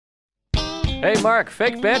Hey, Mark,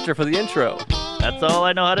 fake banter for the intro. That's all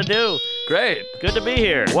I know how to do. Great. Good to be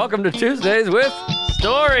here. Welcome to Tuesdays with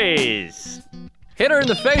Stories. Hit her in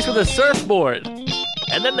the face with a surfboard.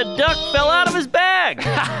 And then the duck fell out of his bag.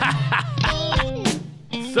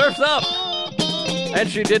 Surf's up. And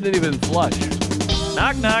she didn't even flush.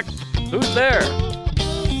 Knock, knock. Who's there?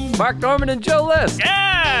 Mark Norman and Joe List.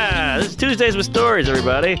 Yeah! This is Tuesdays with Stories,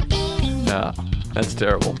 everybody. No, that's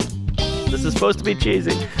terrible. This is supposed to be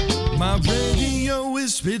cheesy. My radio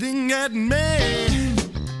is spitting at me.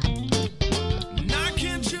 And I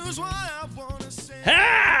can't choose what I want to say.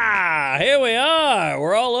 Ha! Here we are.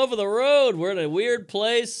 We're all over the road. We're in a weird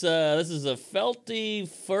place. This is a felty,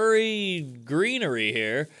 furry greenery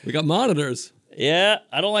here. We got monitors. Yeah,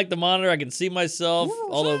 I don't like the monitor. I can see myself,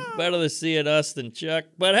 although better to see it us than Chuck.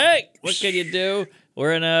 But hey, what can you do?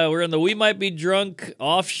 We're in the We Might Be Drunk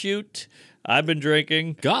offshoot. I've been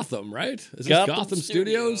drinking. Gotham, right? Is this Gotham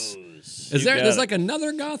Studios? There's like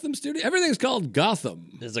another Gotham studio? Everything's called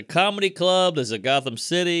Gotham. There's a comedy club. There's a Gotham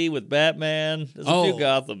City with Batman. There's a few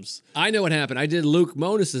Gothams. I know what happened. I did Luke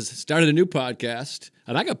Monis's, started a new podcast,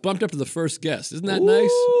 and I got bumped up to the first guest. Isn't that nice?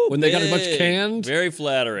 When they got a bunch canned. Very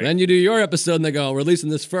flattering. Then you do your episode, and they go, releasing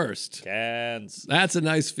this first. Cans. That's a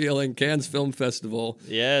nice feeling. Cannes Film Festival.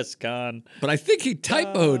 Yes, Con. But I think he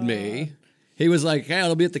typoed me. He was like, "Hey,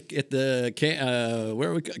 it'll be at the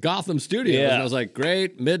Gotham Studios." Yeah. And I was like,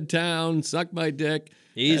 "Great, Midtown, suck my dick."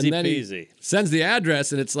 Easy and then peasy. He sends the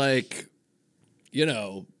address, and it's like,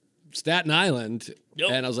 Staten Island. Yep.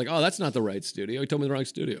 And I was like, "Oh, that's not the right studio." He told me the wrong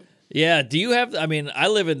studio. Yeah, do you have, I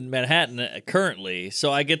live in Manhattan currently,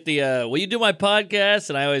 so I get the, will you do my podcast?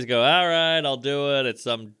 And I always go, all right, I'll do it. It's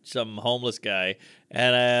some homeless guy.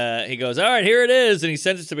 And he goes, all right, here it is. And he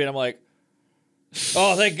sends it to me, and I'm like,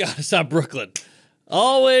 oh, thank God it's not Brooklyn.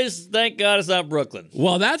 Always thank God it's not Brooklyn.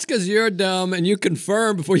 Well, that's because you're dumb and you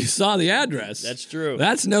confirmed before you saw the address. That's true.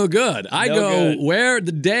 That's no good. I No go, good. where,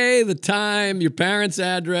 the day, the time, your parents'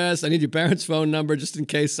 address. I need your parents' phone number just in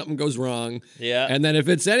case something goes wrong. Yeah. And then if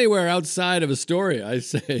it's anywhere outside of Astoria, I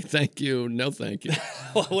say, thank you, no thank you.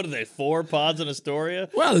 What are they, 4 pods in Astoria?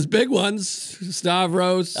 Well, there's big ones.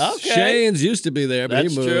 Stavros. Okay. Shane's used to be there, but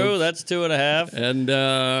That's he moved. true. That's 2.5.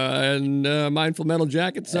 And Mindful Metal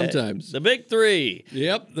Jacket sometimes. The big 3.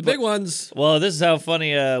 Yep, the big ones. Well, this is how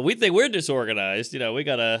funny, we think we're disorganized. We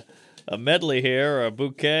got a medley here, or a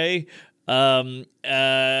bouquet.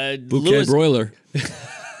 Bouquet broiler.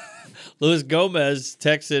 Luis Gomez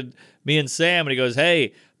texted me and Sam, and he goes,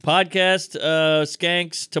 hey, podcast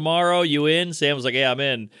skanks tomorrow, you in? Sam was like, yeah, I'm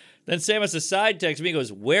in. Then Sam has a side text me, he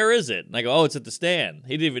goes, where is it? And I go, oh, it's at the stand.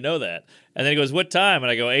 He didn't even know that. And then he goes, what time?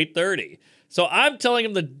 And I go, 8:30. So I'm telling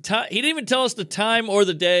him the time. He didn't even tell us the time or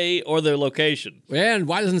the day or the location. And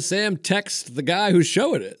why doesn't Sam text the guy whose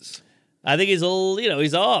show it is? I think he's a little,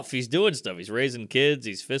 he's off. He's doing stuff. He's raising kids.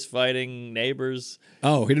 He's fist fighting neighbors.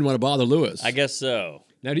 Oh, he didn't want to bother Lewis. I guess so.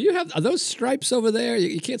 Now, are those stripes over there?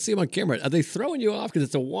 You can't see them on camera. Are they throwing you off because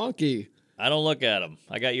it's a wonky? I don't look at him.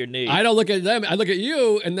 I got your knee. I don't look at them. I look at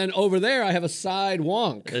you, and then over there I have a side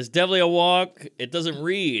wonk. There's definitely a walk. It doesn't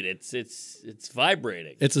read. It's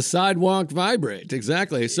vibrating. It's a side wonk vibrate.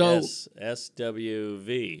 Exactly. So, Yes,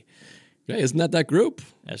 SWV. hey, isn't that group?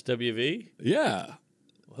 SWV? Yeah,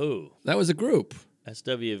 Who? that was a group.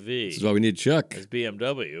 SWV. This is why we need Chuck. It's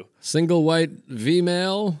BMW. Single white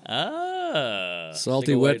V-male, Ah. salty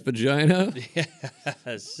Single wet white- vagina.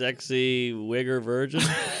 Sexy wigger virgin.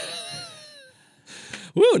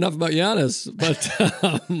 Woo, enough about Giannis. But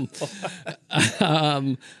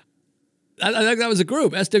I think that was a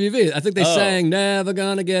group, SWV. I think they sang, never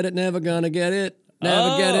gonna get it, never gonna get it,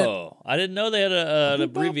 never get it. Oh, I didn't know they had an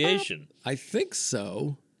abbreviation. I think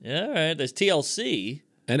so. Yeah, all right. There's TLC.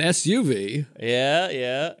 And SUV,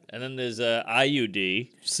 Yeah. And then there's IUD.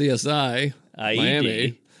 CSI, IED.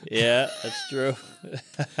 Miami. Yeah, that's true.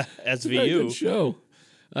 Very good SVU. show.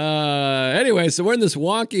 Anyway, so we're in this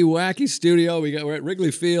wonky, wacky studio. We're at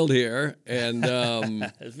Wrigley Field here, and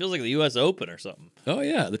It feels like the U.S. Open or something. oh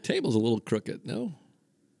yeah, the table's a little crooked. No,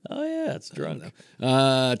 Oh, yeah, it's drunk.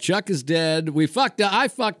 Chuck is dead. We fucked up. I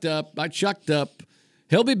fucked up. I chucked up.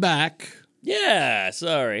 He'll be back. Yeah,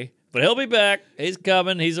 sorry. But he'll be back. He's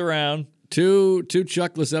coming. He's around. Two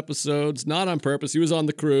Chuckless episodes, not on purpose. He was on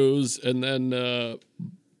the cruise, and then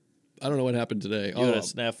I don't know what happened today. You had a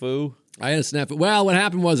snafu? I had a snap. Well, what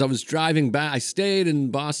happened was I was driving back. I stayed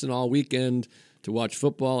in Boston all weekend to watch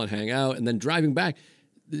football and hang out, and then driving back.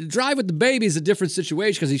 The drive with the baby is a different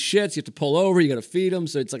situation because he shits. You have to pull over. You got to feed him,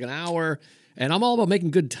 so it's like an hour. And I'm all about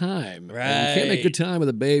making good time. Right. And you can't make good time with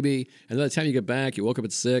a baby. And by the time you get back, you woke up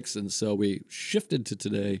at 6. And so we shifted to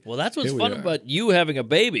today. Well, that's what's Here we fun are. about you having a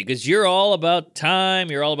baby, because you're all about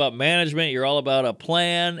time, you're all about management, you're all about a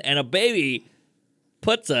plan, and a baby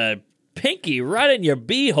puts a pinky right in your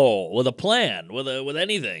beehole with a plan, with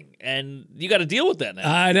anything, and you got to deal with that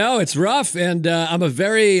now. I know, it's rough. And I'm a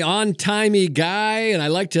very on-timey guy. And I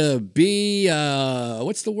like to be,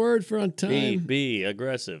 what's the word for on time? Be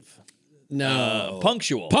aggressive. No.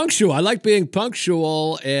 Punctual. Punctual. I like being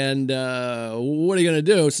punctual, and what are you going to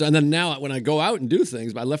do? So, and then now when I go out and do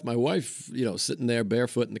things, I left my wife, sitting there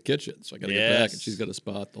barefoot in the kitchen. So I got to get back, and she's got to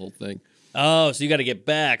spot the whole thing. Oh, so you got to get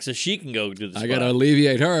back so she can go do the spot. I got to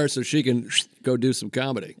alleviate her so she can go do some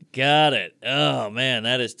comedy. Got it. Oh, man,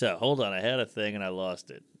 that is tough. Hold on, I had a thing and I lost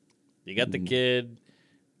it. You got the kid.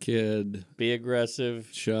 Be aggressive.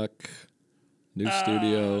 Chuck. New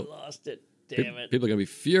studio. I lost it. Damn it. People are going to be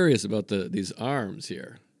furious about these arms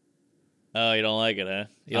here. Oh, you don't like it, huh?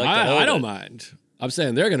 You like to I hold don't it. mind. I'm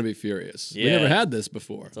saying they're going to be furious. We Yeah. never had this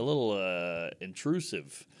before. It's a little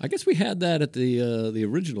intrusive. I guess we had that at the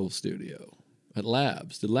original studio at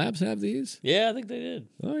Labs. Did Labs have these? Yeah, I think they did.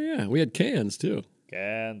 Oh, yeah. We had cans, too.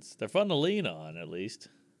 Cans. They're fun to lean on, at least.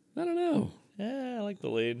 I don't know. Yeah, I like the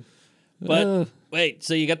lean. But wait,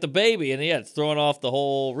 so you got the baby, and it's throwing off the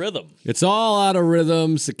whole rhythm. It's all out of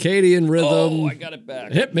rhythm, circadian rhythm. Oh, I got it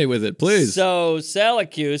back. Hit me with it, please. So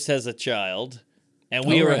Salacuse has a child, and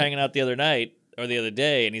we All were right. hanging out the other night, or the other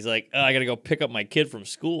day, and he's like, oh, I got to go pick up my kid from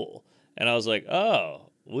school. And I was like,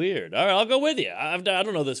 oh, weird. All right, I'll go with you. I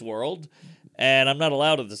don't know this world, and I'm not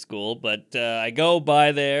allowed at the school, but I go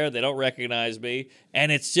by there. They don't recognize me,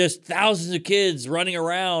 and it's just thousands of kids running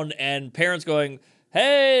around, and parents going,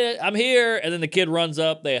 hey, I'm here. And then the kid runs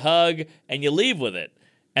up, they hug, and you leave with it.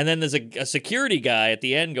 And then there's a security guy at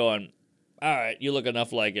the end going, all right, you look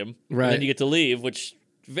enough like him. Right. And then you get to leave, which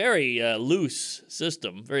very loose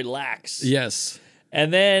system, very lax. Yes.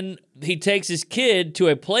 And then he takes his kid to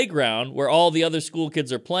a playground where all the other school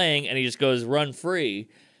kids are playing, and he just goes, run free.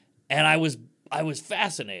 And I was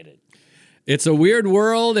fascinated. It's a weird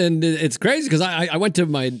world, and it's crazy because I went to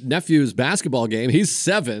my nephew's basketball game. He's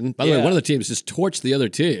 7. By the way, Yeah. one of the teams just torched the other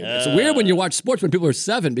team. It's weird when you watch sports when people are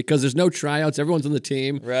 7 because there's no tryouts. Everyone's on the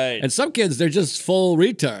team. Right. And some kids, they're just full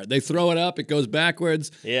retard. They throw it up, it goes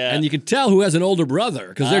backwards. Yeah. And you can tell who has an older brother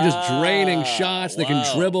because they're just draining shots. They can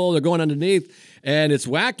dribble. They're going underneath. And it's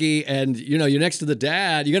wacky. And, you're next to the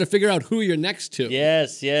dad. You got to figure out who you're next to.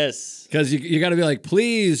 Yes, yes. Because you got to be like,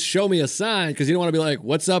 please show me a sign. Because you don't want to be like,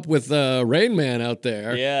 what's up with Rain Man out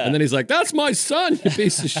there? Yeah. And then he's like, that's my son, you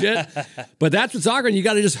piece of shit. But that's what's awkward. You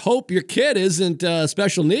got to just hope your kid isn't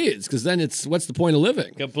special needs. Because then what's the point of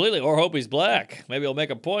living? Completely. Or hope he's black. Maybe he'll make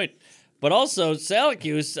a point. But also,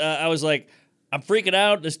 Salacuse, I was like, I'm freaking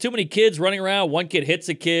out. There's too many kids running around. One kid hits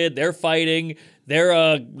a kid. They're fighting.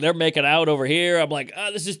 They're making out over here. I'm like,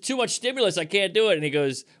 this is too much stimulus. I can't do it. And he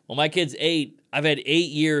goes, well, my kid's 8. I've had 8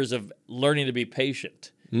 years of learning to be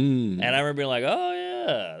patient. And I remember being like, oh,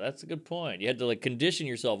 yeah, that's a good point. You had to condition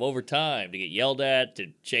yourself over time to get yelled at,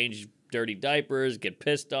 to change dirty diapers, get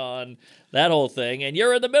pissed on, that whole thing. And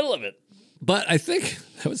you're in the middle of it. But I think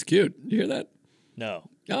that was cute. You hear that? No.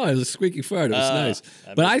 Oh, it was a squeaky fart. It was nice.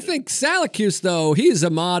 But I missed it. think Salacuse, though, he's a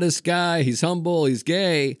modest guy. He's humble. He's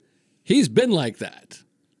gay. He's been like that.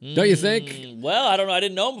 Don't you think? Well, I don't know. I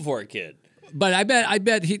didn't know him before a kid. But I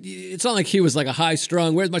bet it's not like he was like a high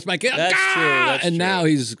strung, where's my kid? That's true, that's and true. now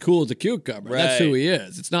he's cool as a cucumber. That's who Right. he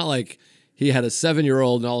is. It's not like he had a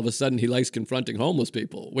 7-year-old and all of a sudden he likes confronting homeless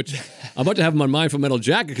people, which I'm about to have him on Mindful Metal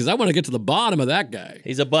Jacket because I want to get to the bottom of that guy.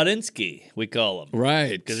 He's a Budinsky, we call him.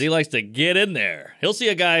 Right. Because he likes to get in there. He'll see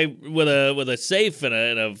a guy with a safe and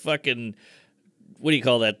a fucking, what do you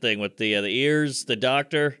call that thing with the ears, the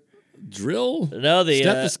doctor? Drill? No, the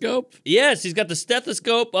Stethoscope? Yes, he's got the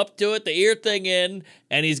stethoscope up to it, the ear thing in,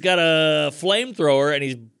 and he's got a flamethrower, and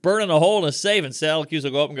he's burning a hole in a safe, and Salacuse will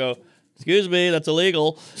go up and go, excuse me, that's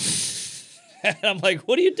illegal. And I'm like,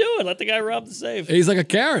 what are you doing? Let the guy rob the safe. He's like a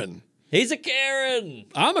Karen. He's a Karen.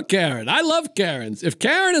 I'm a Karen. I love Karens. If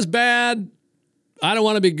Karen is bad, I don't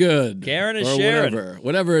want to be good. Karen is or Sharon.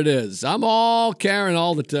 whatever it is. I'm all Karen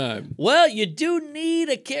all the time. Well, you do need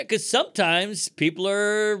a Karen, because sometimes people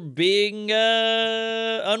are being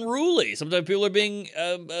unruly. Sometimes people are being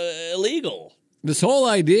illegal. This whole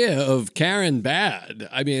idea of Karen bad.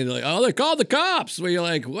 I mean, like, oh, they called the cops. Where you're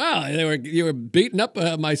like, wow, you were beating up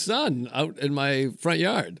my son out in my front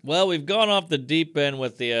yard. Well, we've gone off the deep end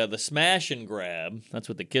with the smash and grab. That's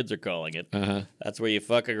what the kids are calling it. Uh-huh. That's where you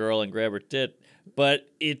fuck a girl and grab her tit. But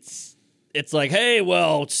it's like, hey,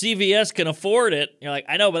 well, CVS can afford it. You're like,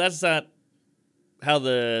 I know, but that's not how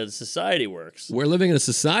the society works. We're living in a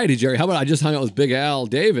society, Jerry. How about I just hung out with Big Al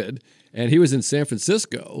David, and he was in San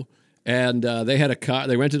Francisco, and they had a car.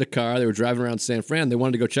 They rented a car. They were driving around San Fran. They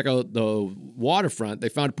wanted to go check out the waterfront. They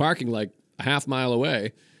found parking like a half mile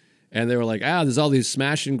away, and they were like, there's all these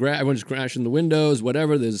smashing everyone's crashing the windows,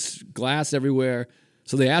 whatever. There's glass everywhere.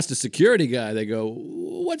 So they asked a security guy. They go,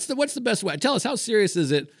 what's the best way? Tell us, how serious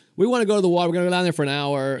is it? We want to go to the water. We're going to go down there for an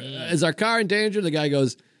hour. Is our car in danger? The guy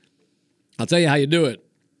goes, I'll tell you how you do it.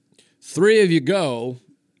 3 of you go,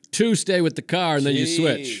 2 stay with the car, and then you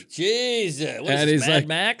switch. Jesus. What And is this, he's Mad like,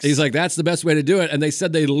 Max? he's like, that's the best way to do it. And they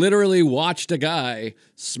said they literally watched a guy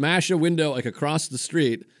smash a window like across the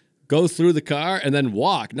street, go through the car, and then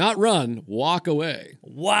walk, not run, walk away.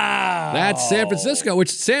 Wow. That's San Francisco, which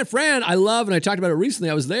San Fran I love, and I talked about it recently.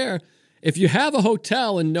 I was there. If you have a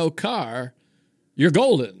hotel and no car, you're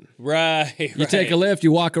golden. Right. You take a lift,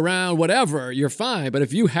 you walk around, whatever, you're fine. But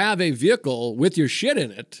if you have a vehicle with your shit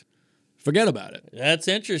in it, forget about it. That's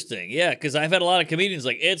interesting. Yeah, because I've had a lot of comedians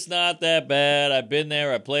like, it's not that bad. I've been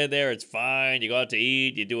there. I played there. It's fine. You go out to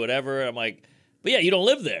eat. You do whatever. I'm like, but yeah, you don't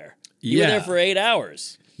live there. You were there for 8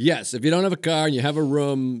 hours. Yes, if you don't have a car and you have a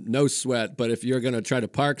room, no sweat. But if you're going to try to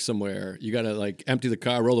park somewhere, you got to like empty the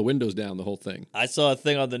car, roll the windows down, the whole thing. I saw a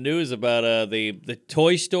thing on the news about the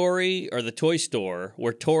Toy Story or the Toy Store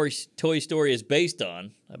where Toy Story is based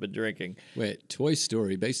on. I've been drinking. Wait, Toy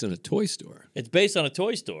Story based on a toy store? It's based on a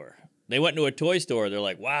toy store. They went into a toy store. They're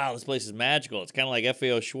like, wow, this place is magical. It's kind of like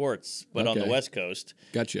FAO Schwartz, but on the West Coast.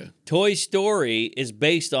 Gotcha. Toy Story is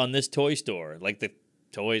based on this toy store. Like the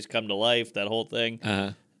toys come to life, that whole thing.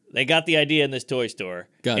 Uh-huh. They got the idea in this toy store.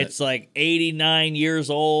 It's like 89 years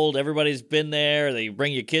old. Everybody's been there. They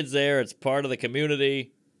bring your kids there. It's part of the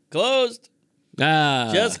community. Closed.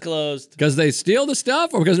 Just closed. Because they steal the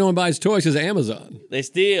stuff or because no one buys toys because of Amazon? They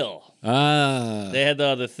steal. They had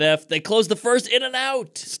the theft. They closed the first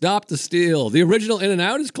In-N-Out. Stop the steal. The original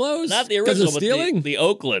In-N-Out is closed? Not the original, of stealing? but the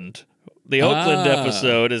Oakland. The Oakland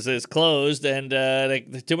episode is closed, and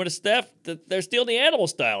too much theft. They're stealing the animal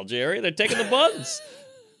style, Jerry. They're taking the buns.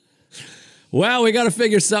 Well, we got to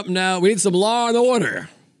figure something out. We need some law and order.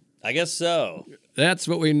 I guess so. That's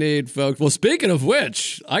what we need, folks. Well, speaking of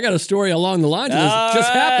which, I got a story along the lines of this. It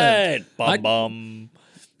just happened. Bum.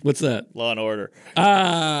 What's that? Law and Order.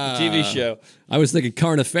 TV show. I was thinking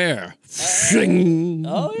Current Affair.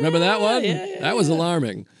 Remember that one? Yeah, that was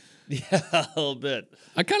alarming. Yeah, a little bit.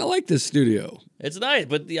 I kind of like this studio. It's nice,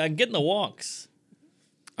 but I'm getting the wonks.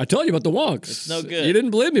 I told you about the wonks. It's no good. You didn't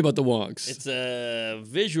believe me about the wonks. It's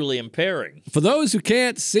visually impairing. For those who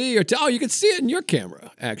can't see or tell, you can see it in your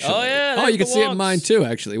camera, actually. Oh, yeah. Oh, you can the see it wonks. in mine, too,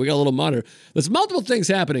 actually. We got a little monitor. There's multiple things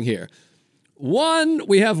happening here. One,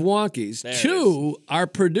 we have wonkies. There it 2, our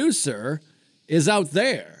producer is out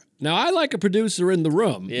there. Now, I like a producer in the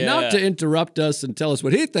room, not to interrupt us and tell us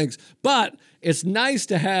what he thinks, but it's nice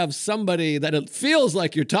to have somebody that it feels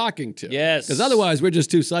like you're talking to. Yes. Because otherwise, we're just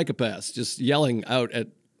two psychopaths just yelling out at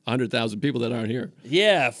 100,000 people that aren't here.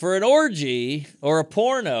 Yeah, for an orgy or a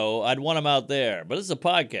porno, I'd want him out there. But this is a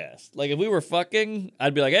podcast. Like, if we were fucking,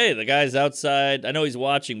 I'd be like, hey, the guy's outside. I know he's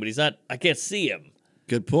watching, but he's not, I can't see him.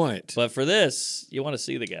 Good point. But for this, you want to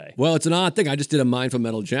see the guy. Well, it's an odd thing. I just did a Mindful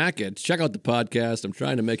Metal jacket. Check out the podcast. I'm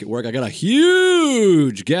trying to make it work. I got a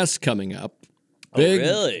huge guest coming up. Big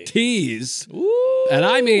really? tease. Ooh. And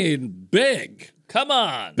I mean big. Come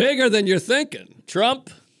on. Bigger than you're thinking. Trump?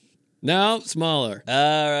 No, smaller.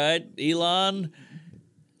 All right. Elon?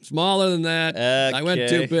 Smaller than that. Okay. I went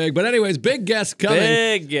too big. But anyways, big guest coming.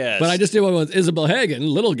 Big guest. But I just did one with Isabel Hagen,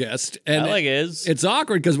 little guest. And I like Iz. It's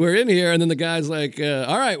awkward because we're in here and then the guy's like,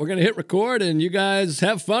 all right, we're going to hit record and you guys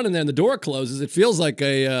have fun. And then the door closes. It feels like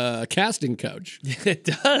a casting couch. It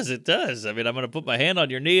does. It does. I mean, I'm going to put my hand on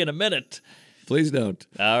your knee in a minute. Please don't.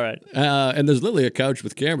 All right. And there's literally a couch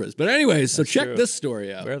with cameras. But anyways, so check true. this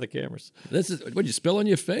story out. Where are the cameras? This is, what'd you spill on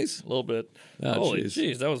your face? A little bit. Oh, Holy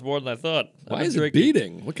jeez. jeez, that was more than I thought. Why is it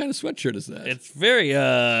beating? What kind of sweatshirt is that? It's very,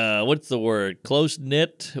 what's the word? Close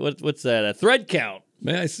knit? What's that? A thread count.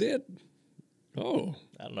 May I see it? Oh,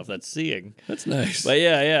 I don't know if that's seeing. that's nice. But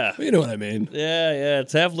yeah. Well, you know what I mean. Yeah.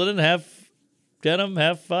 It's half linen, half denim,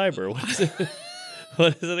 half fiber. What's it?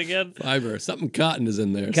 What is it again? Fiber. Something cotton is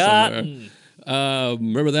in there Cotton. somewhere.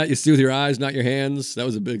 Remember that? You see with your eyes, not your hands? That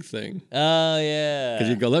was a big thing. Oh, yeah. Because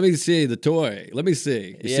you go, let me see the toy. Let me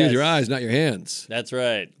see. You see with your eyes, not your hands. That's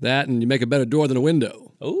right. That and you make a better door than a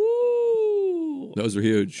window. Ooh. Those are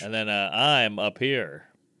huge. And then I'm up here.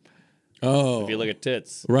 Oh. If you look at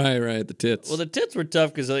tits. Right, the tits. Well, the tits were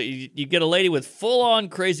tough because you get a lady with full-on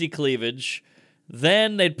crazy cleavage.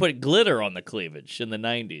 Then they'd put glitter on the cleavage in the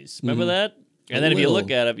 90s. Remember that? And then if you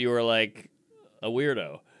look at it, you were like a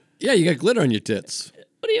weirdo. Yeah, you got glitter on your tits.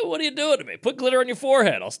 What are you doing to me? Put glitter on your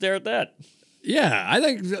forehead. I'll stare at that. Yeah, I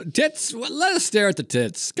think tits, let us stare at the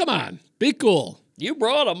tits. Come on, be cool. You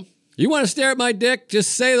brought them. You want to stare at my dick?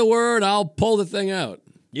 Just say the word, I'll pull the thing out.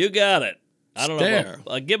 You got it. I don't Stare.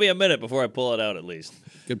 know. Give me a minute before I pull it out at least.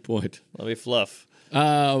 Good point. Let me fluff.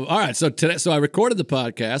 All right, so I recorded the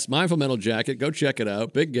podcast, Mindful Mental Jacket. Go check it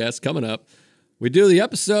out. Big guest coming up. We do the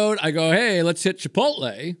episode. I go, hey, let's hit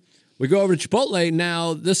Chipotle. We go over to Chipotle.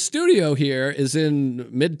 Now, the studio here is in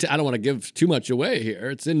Midtown. I don't want to give too much away here.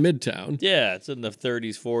 It's in Midtown. Yeah, it's in the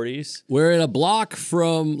 30s, 40s. We're in a block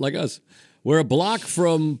from, like us, we're a block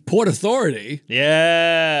from Port Authority.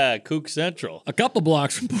 Yeah, Kook Central. A couple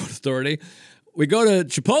blocks from Port Authority. We go to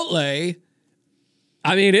Chipotle.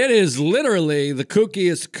 I mean, it is literally the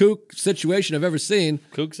kookiest kook situation I've ever seen.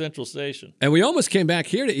 Kook Central Station. And we almost came back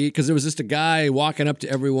here to eat because there was just a guy walking up to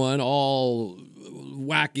everyone, all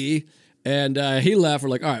wacky, and he left. We're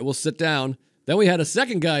like, all right, we'll sit down. Then we had a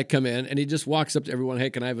second guy come in, and he just walks up to everyone, hey,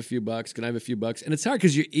 can I have a few bucks? Can I have a few bucks? And it's hard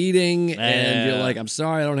because you're eating, and you're like, I'm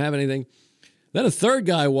sorry, I don't have anything. Then a third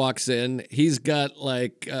guy walks in. He's got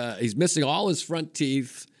he's missing all his front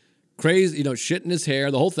teeth, crazy, shit in his hair,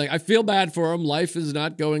 the whole thing. I feel bad for him. Life is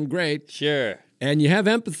not going great. Sure. And you have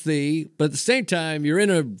empathy, but at the same time, you're in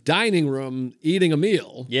a dining room eating a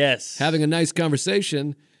meal. Yes. Having a nice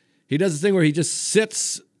conversation. He does this thing where he just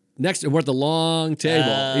sits next to, we're at the long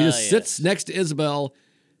table. He just sits next to Isabel,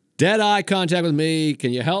 dead eye contact with me.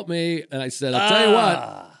 Can you help me? And I said, I'll tell you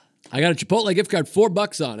what, I got a Chipotle gift card,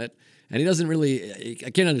 $4 on it. And he doesn't really, I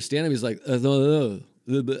can't understand him. He's like,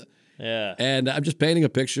 yeah. And I'm just painting a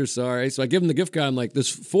picture, sorry. So I give him the gift card. I'm like,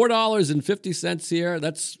 there's $4.50 here.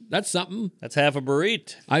 That's something. That's half a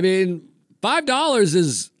burrito. I mean, $5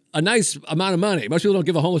 is a nice amount of money. Most people don't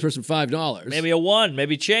give a homeless person $5. Maybe a one,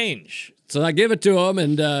 maybe change. So I give it to him,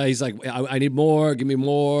 and he's like, I need more. Give me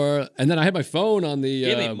more. And then I had my phone on the...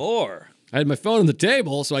 Give me more. I had my phone on the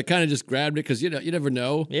table, so I kind of just grabbed it because you never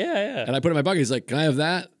know. Yeah. And I put it in my pocket. He's like, can I have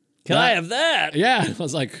that? Can I have that? Yeah. I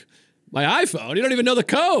was like, my iPhone? You don't even know the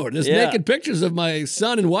code. There's naked pictures of my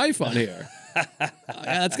son and wife on here.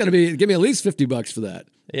 That's got to be, give me at least $50 for that.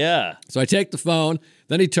 Yeah. So I take the phone.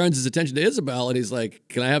 Then he turns his attention to Isabel, and he's like,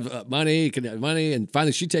 can I have money? Can I have money? And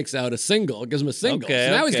finally she takes out a single, gives him a single. Okay,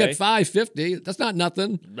 so now he's got $5.50. That's not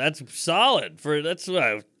nothing. That's solid. That's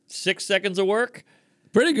 6 seconds of work.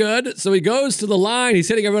 Pretty good. So he goes to the line. He's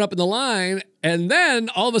hitting everyone up in the line. And then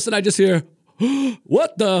all of a sudden I just hear,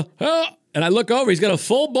 what the hell? And I look over. He's got a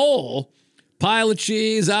full bowl, pile of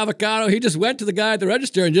cheese, avocado. He just went to the guy at the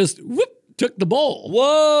register and just took the bowl.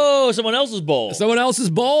 Whoa, someone else's bowl. Someone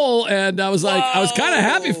else's bowl. And I was like, I was kind of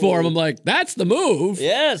happy for him. I'm like, that's the move.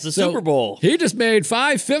 Yeah, it's the Super Bowl. He just made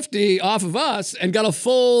 $5.50 off of us and got a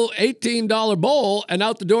full $18 bowl. And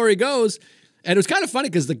out the door he goes. And it was kind of funny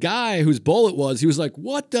because the guy whose bowl it was, he was like,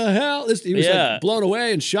 what the hell? He was like blown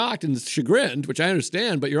away and shocked and chagrined, which I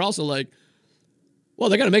understand. But you're also like, well,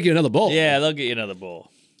 they're going to make you another bowl. Yeah, they'll get you another bowl.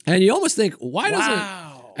 And you almost think, why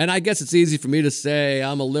doesn't... And I guess it's easy for me to say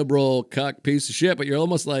I'm a liberal cuck piece of shit, but you're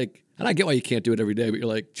almost like, and I get why you can't do it every day, but you're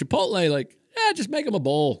like, Chipotle, like, just make them a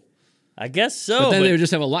bowl. I guess so. But then they would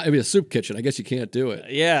just have it'd be a soup kitchen. I guess you can't do it.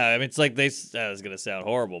 Yeah, I mean, it's like that was going to sound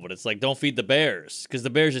horrible, but it's like, don't feed the bears, because the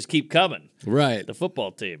bears just keep coming. Right. The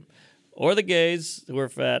football team. Or the gays who are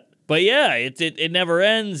fat. But yeah, it never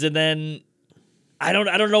ends, and then I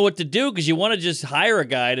don't know what to do, because you want to just hire a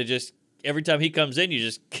guy to just, every time he comes in, you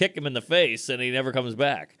just kick him in the face, and he never comes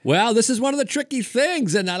back. Well, this is one of the tricky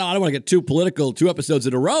things, and I don't want to get too political 2 episodes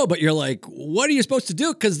in a row, but you're like, what are you supposed to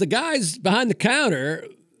do? Because the guys behind the counter,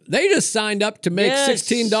 they just signed up to make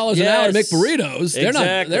 $16 an hour to make burritos. They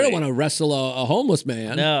don't want to wrestle a homeless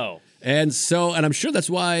man. No. And I'm sure that's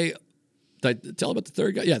why, did I tell about the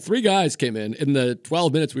third guy? Yeah, 3 guys came in the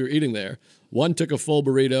 12 minutes we were eating there. One took a full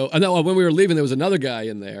burrito. And then when we were leaving, there was another guy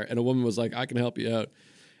in there, and a woman was like, I can help you out.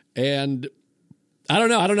 And I don't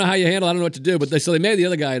know how you handle it. I don't know what to do. But they made the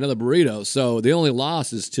other guy another burrito. So the only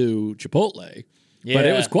loss is to Chipotle. Yeah. But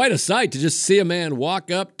it was quite a sight to just see a man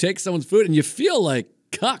walk up, take someone's food, and you feel like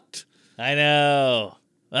cucked. I know.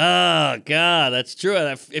 Oh, God, that's true.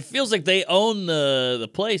 It feels like they own the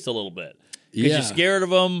place a little bit. Because you're scared of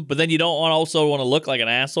them, but then you don't also want to look like an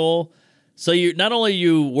asshole. So you not only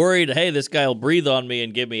you worried, hey, this guy will breathe on me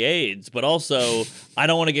and give me AIDS, but also I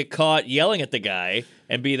don't want to get caught yelling at the guy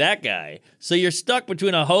and be that guy. So you're stuck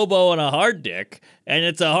between a hobo and a hard dick, and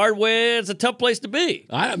it's a tough place to be.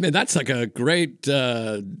 I mean, that's like a great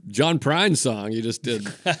John Prine song you just did.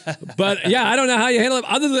 But yeah, I don't know how you handle it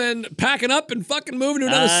other than packing up and fucking moving to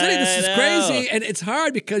another city. This is crazy. And it's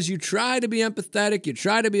hard because you try to be empathetic, you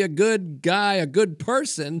try to be a good guy, a good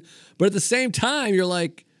person, but at the same time, you're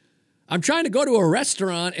like, I'm trying to go to a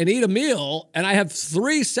restaurant and eat a meal, and I have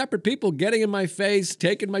 3 separate people getting in my face,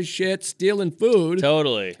 taking my shit, stealing food.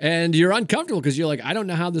 Totally. And you're uncomfortable because you're like, I don't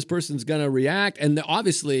know how this person's going to react. And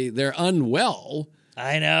obviously, they're unwell.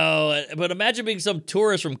 I know, but imagine being some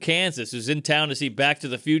tourist from Kansas who's in town to see Back to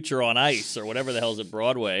the Future on ice or whatever the hell's at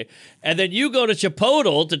Broadway, and then you go to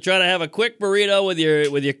Chipotle to try to have a quick burrito with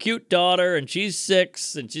your cute daughter, and she's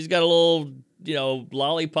 6, and she's got a little,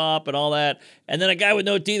 lollipop and all that, and then a guy with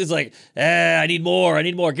no teeth is like, I need more,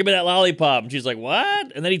 give me that lollipop, and she's like,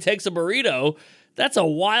 what? And then he takes a burrito. That's a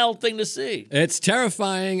wild thing to see. It's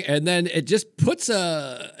terrifying, and then it just puts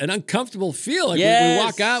an uncomfortable feel. Like yes. we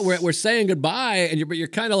walk out, we're saying goodbye, but you're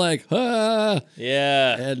kind of like,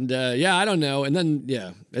 yeah, and I don't know, and then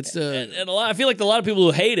it's and I feel like a lot of people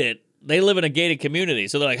who hate it, they live in a gated community,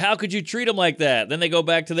 so they're like, how could you treat them like that? Then they go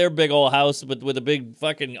back to their big old house with a big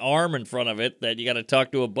fucking arm in front of it that you got to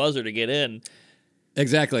talk to a buzzer to get in.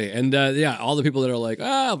 Exactly. And all the people that are like,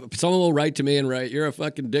 someone will write to me and write, you're a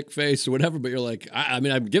fucking dick face or whatever. But you're like, I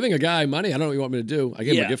mean, I'm giving a guy money. I don't know what you want me to do. I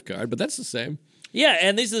gave him a gift card, but that's the same. Yeah,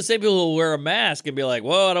 and these are the same people who wear a mask and be like,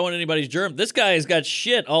 whoa, I don't want anybody's germ. This guy has got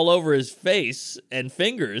shit all over his face and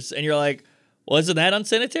fingers. And you're like, well, isn't that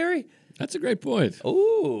unsanitary? That's a great point.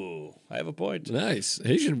 Ooh, I have a point. Nice.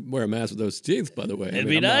 He should wear a mask with those teeth, by the way. It'd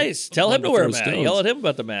be nice. Tell him to wear a mask. Yell at him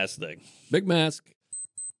about the mask thing. Big mask.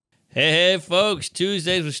 Hey, folks,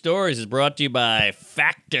 Tuesdays with Stories is brought to you by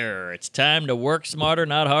Factor. It's time to work smarter,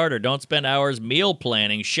 not harder. Don't spend hours meal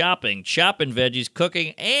planning, shopping, chopping veggies,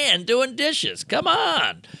 cooking, and doing dishes. Come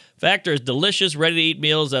on. Factor is delicious, ready-to-eat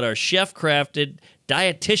meals that are chef-crafted,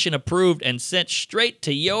 dietitian-approved, and sent straight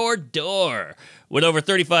to your door. With over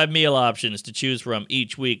 35 meal options to choose from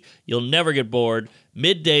each week, you'll never get bored.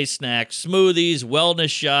 Midday snacks, smoothies, wellness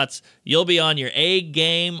shots. You'll be on your A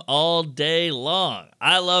game all day long.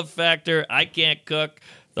 I love Factor. I can't cook.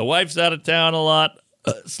 The wife's out of town a lot,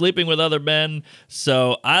 sleeping with other men.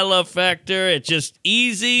 So I love Factor. It's just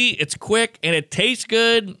easy, it's quick, and it tastes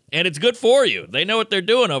good, and it's good for you. They know what they're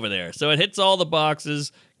doing over there. So it hits all the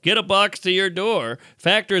boxes. Get a box to your door.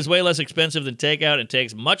 Factor is way less expensive than takeout and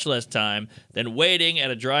takes much less time than waiting at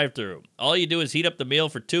a drive-thru. All you do is heat up the meal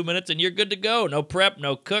for 2 minutes and you're good to go. No prep,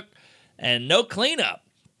 no cook, and no cleanup.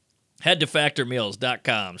 Head to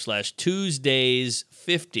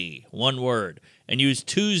factormeals.com/Tuesdays50, one word, and use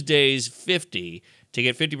Tuesdays50 to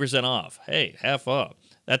get 50% off. Hey, half off.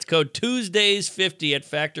 That's code Tuesdays50 at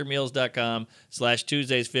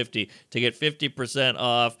factormeals.com/Tuesdays50 to get 50%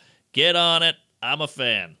 off. Get on it. I'm a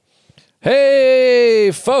fan. Hey,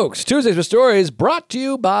 folks. Tuesdays with Stories brought to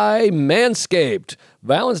you by Manscaped.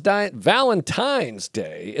 Valentine's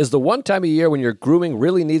Day is the one time of year when your grooming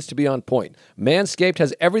really needs to be on point. Manscaped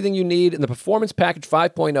has everything you need in the Performance Package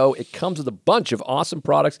 5.0. It comes with a bunch of awesome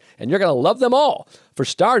products, and you're going to love them all. For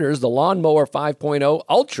starters, the Lawnmower 5.0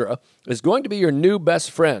 Ultra is going to be your new best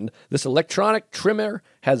friend. This electronic trimmer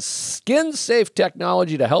has skin-safe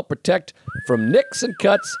technology to help protect from nicks and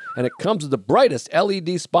cuts, and it comes with the brightest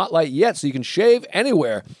LED spotlight yet, so you can shave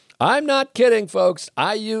anywhere. I'm not kidding, folks.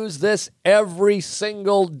 I use this every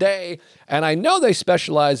single day, and I know they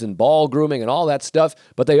specialize in ball grooming and all that stuff,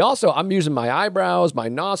 but I'm using my eyebrows, my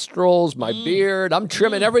nostrils, my beard. I'm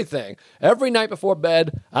trimming everything every night before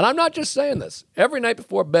bed, and I'm not just saying this. Every night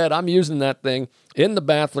before bed, I'm using that thing in the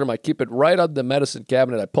bathroom. I keep it right on the medicine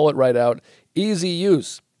cabinet. I pull it right out. Easy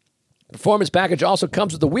use. Performance Package also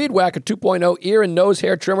comes with the Weed Whacker 2.0 ear and nose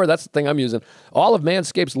hair trimmer. That's the thing I'm using. All of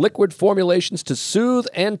Manscaped's liquid formulations to soothe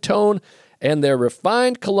and tone, and their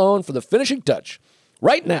refined cologne for the finishing touch.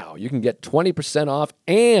 Right now, you can get 20% off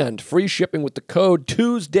and free shipping with the code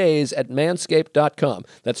Tuesdays at manscaped.com.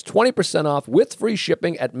 That's 20% off with free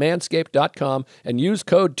shipping at manscaped.com and use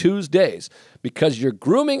code Tuesdays because your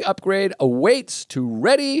grooming upgrade awaits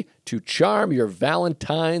ready to charm your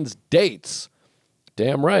Valentine's dates.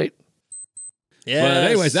 Damn right. Yes, but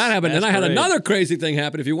anyways, that happened. And I had great. another crazy thing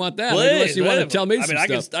happen if you want that. Please, unless you want to tell me some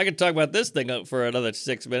stuff. I could talk about this thing for another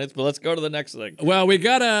 6 minutes, but let's go to the next thing. Well, we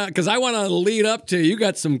got because I want to lead up to, you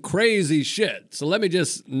got some crazy shit. So let me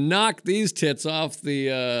just knock these tits off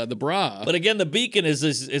the bra. But again, the beacon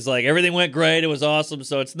is like everything went great. It was awesome.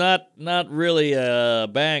 So it's not really a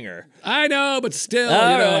banger. I know, but still,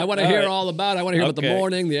 I want to hear all about it. I want to hear about the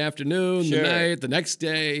morning, the afternoon, the night, the next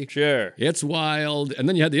day. Sure. It's wild. And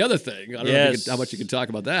then you had the other thing. I don't know how much you can talk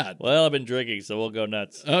about that. Well, I've been drinking, so we'll go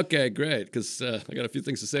nuts. Okay, great, because I got a few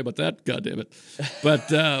things to say about that, goddammit. But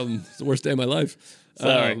it's the worst day of my life.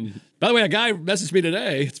 Sorry. By the way, a guy messaged me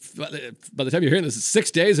today. By the time you're hearing this,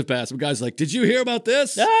 6 days have passed. Some guy's like, did you hear about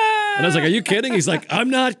this? Ah! And I was like, are you kidding? He's like, I'm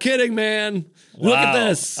not kidding, man. Look at Wow.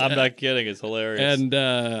 this. I'm not kidding. It's hilarious. And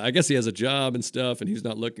I guess he has a job and stuff, and he's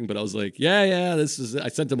not looking. But I was like, yeah, this is. I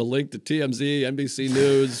sent him a link to TMZ, NBC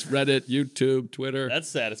News, Reddit, YouTube, Twitter. That's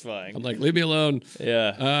satisfying. I'm like, leave me alone.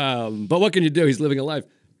 Yeah. But what can you do? He's living a life.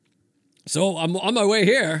 So I'm on my way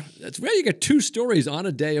here. That's where you get 2 stories on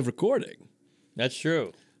a day of recording. That's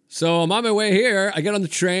true. So I'm on my way here. I get on the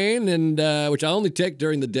train, and which I only take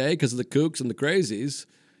during the day because of the kooks and the crazies.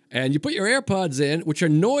 And you put your AirPods in, which are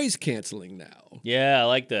noise canceling now. Yeah, I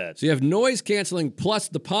like that. So you have noise canceling plus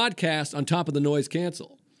the podcast on top of the noise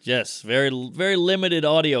cancel. Yes, very very limited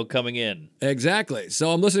audio coming in. Exactly.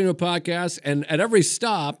 So I'm listening to a podcast, and at every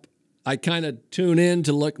stop, I kind of tune in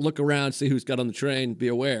to look around, see who's got on the train, be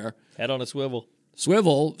aware. Head on a swivel.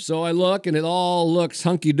 Swivel. So I look, and it all looks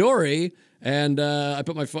hunky-dory. And I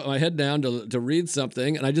put my head down to read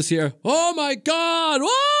something, and I just hear, "Oh my God!"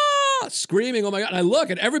 Whoa! Screaming, "Oh my God!" And I look,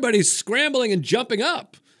 and everybody's scrambling and jumping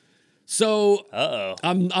up. So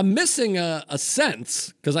I'm missing a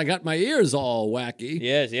sense because I got my ears all wacky.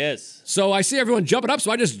 Yes. So I see everyone jumping up, so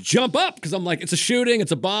I just jump up because I'm like, it's a shooting,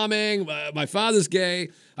 it's a bombing, my father's gay.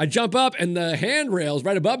 I jump up, and the handrail's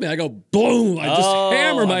right above me. I go, boom! I just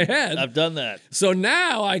hammer my head. I've done that. So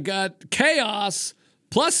now I got chaos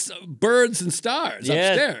plus birds and stars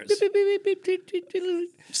upstairs.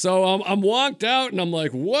 So I'm walked out, and I'm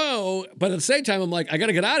like, whoa. But at the same time, I'm like, I got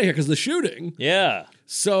to get out of here because of the shooting. Yeah.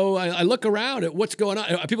 So I look around at what's going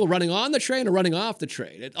on. Are people running on the train or running off the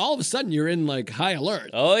train? All of a sudden, you're in like high alert.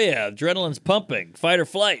 Oh, yeah. Adrenaline's pumping. Fight or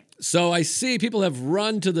flight. So I see people have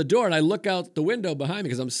run to the door, and I look out the window behind me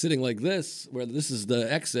because I'm sitting like this, where this is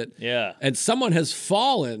the exit. Yeah. And someone has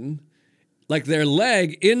fallen, like their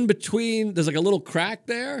leg in between. There's like a little crack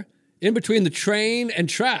there in between the train and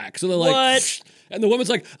track. So they're like, What? And the woman's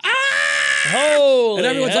like, ah! Holy And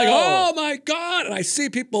everyone's hell. like, oh my God. And I see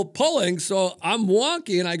people pulling. So I'm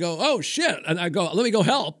wonky, and I go, oh shit. And I go, let me go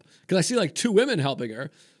help. Because I see like 2 women helping her.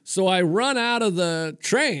 So I run out of the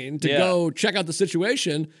train to go check out the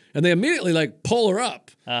situation. And they immediately like pull her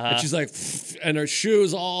up. And she's like, and her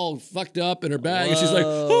shoes all fucked up in her bag. And she's like,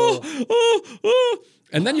 oh.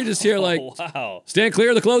 And then you just hear like, wow. stand clear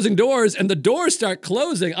of the closing doors, and the doors start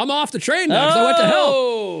closing. I'm off the train now because I went to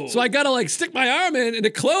help. So I got to like stick my arm in, and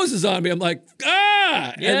it closes on me. I'm like,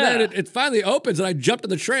 ah! Yeah. And then it finally opens, and I jump to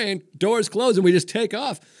the train, doors close, and we just take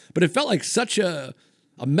off. But it felt like such a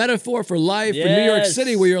metaphor for life in New York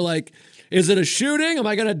City, where you're like, is it a shooting? Am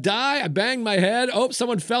I going to die? I banged my head. Oh,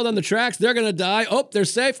 someone fell down the tracks. They're going to die. Oh, they're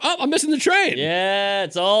safe. Oh, I'm missing the train. Yeah,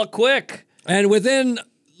 it's all quick. And within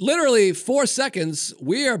literally 4 seconons,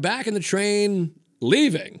 we are back in the train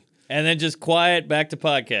leaving. And then just quiet, back to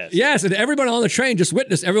podcast. Yes, and everyone on the train just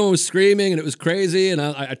witnessed. Everyone was screaming, and it was crazy. And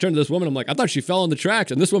I turned to this woman. I'm like, I thought she fell on the tracks.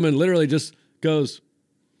 And this woman literally just goes,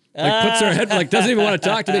 like, puts her head, like, doesn't even want to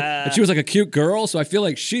talk to me. And she was like a cute girl. So I feel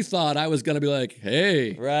like she thought I was going to be like,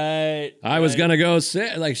 hey. Right. I was going to go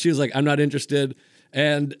sit. Like, she was like, I'm not interested.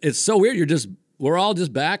 And it's so weird. We're all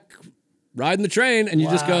just back riding the train. And you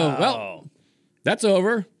just go, well, that's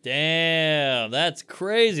over. Damn, that's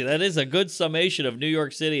crazy. That is a good summation of New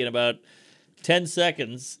York City in about 10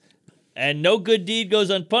 seconds. And no good deed goes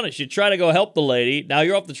unpunished. You try to go help the lady. Now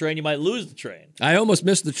you're off the train. You might lose the train. I almost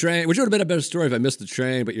missed the train, which would have been a better story if I missed the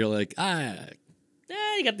train. But you're like,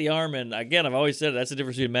 You got the arm in. Again, I've always said that's the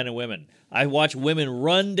difference between men and women. I watch women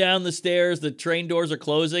run down the stairs. The train doors are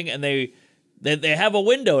closing, and they have a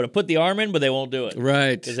window to put the arm in, but they won't do it.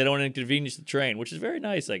 right. Because they don't want to inconvenience the train, which is very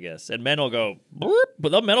nice, I guess. And men will go, "Boop,"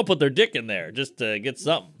 but the men will put their dick in there just to get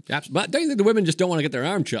something. But don't you think the women just don't want to get their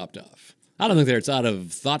arm chopped off? I don't think it's out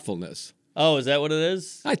of thoughtfulness. Oh, is that what it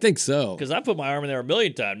is? I think so. Because I put my arm in there a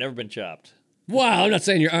million times, never been chopped. Wow, I'm not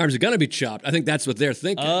saying your arms are going to be chopped. I think that's what they're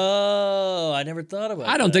thinking. Oh, I never thought about that.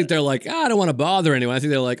 I don't think they're like, I don't want to bother anyone. I think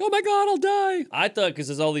they're like, oh my God, I'll die. I thought because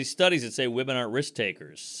there's all these studies that say women aren't risk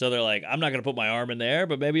takers. So they're like, I'm not going to put my arm in there,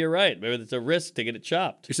 but maybe you're right. Maybe it's a risk to get it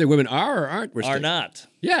chopped. You say women are or aren't risk Are takers? not.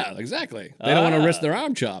 Yeah, exactly. They don't want to risk their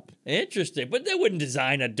arm chop. Interesting. But they wouldn't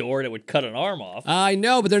design a door that would cut an arm off. I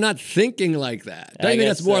know, but they're not thinking like that. Don't I you think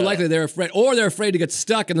guess that's more so. likely they're afraid, or they're afraid to get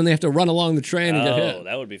stuck and then they have to run along the train and get Oh, hit?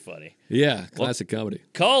 that would be funny. Yeah, classic comedy.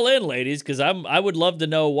 Call in, ladies, because I would love to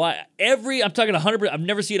know why. I'm talking 100%. I've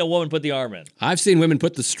never seen a woman put the arm in. I've seen women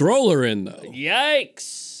put the stroller in, though.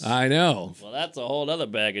 Yikes. I know. Well, that's a whole other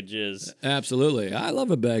bag of jizz. Absolutely. I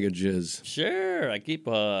love a bag of jizz. Sure, I keep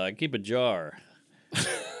a jar.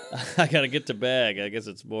 I gotta get to bag. I guess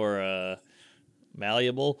it's more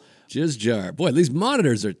malleable. Jizz jar. Boy, these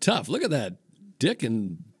monitors are tough. Look at that dick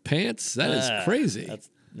and pants. That is crazy. That's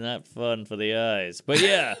not fun for the eyes. But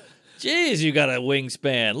yeah, geez, you got a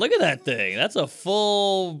wingspan. Look at that thing. That's a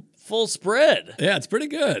full full spread. Yeah, it's pretty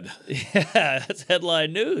good. Yeah, that's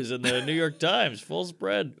headline news in the New York Times. Full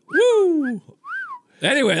spread. Woo!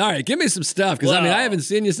 Anyway, all right, give me some stuff because I Wow. haven't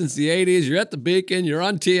seen you since the '80s. You're at the Beacon. You're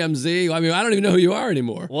on TMZ. I mean, I don't even know who you are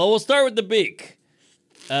anymore. Well, we'll start with the beak.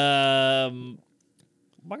 So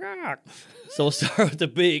we'll start with the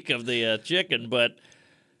beak of the chicken. But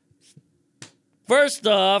first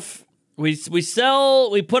off, we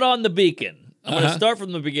put on the beacon. I'm going to start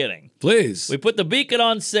from the beginning. Please. We put the beacon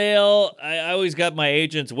on sale. I always got my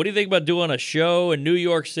agents, what do you think about doing a show in New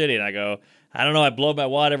York City? And I go, I don't know. I blow my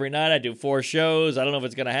wad every night. I do 4 shows. I don't know if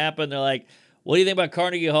it's going to happen. They're like, what do you think about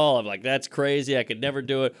Carnegie Hall? I'm like, that's crazy. I could never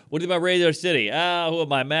do it. What do you think about Radio City? Who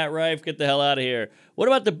am I, Matt Rife? Get the hell out of here. What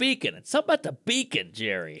about the Beacon? It's something about the Beacon,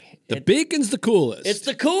 Jerry. The Beacon's the coolest. It's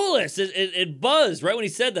the coolest. It buzzed. Right when he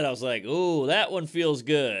said that, I was like, ooh, that one feels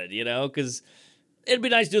good, because it'd be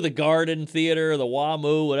nice to do the Garden Theater, the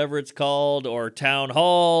WAMU, whatever it's called, or Town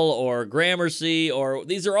Hall, or Gramercy, or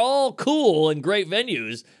these are all cool and great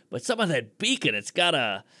venues, but some of that Beacon, it's got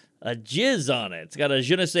a jizz on it. It's got a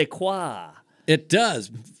je ne sais quoi. It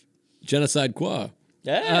does. Genocide quoi.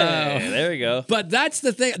 Hey, there we go. But that's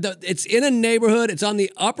the thing. It's in a neighborhood. It's on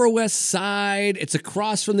the Upper West Side. It's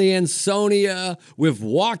across from the Ansonia. We've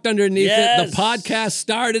walked underneath it. The podcast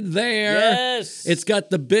started there. Yes. It's got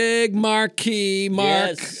the big marquee,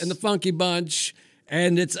 Mark, Yes. and the Funky Bunch.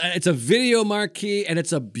 And it's a video marquee, and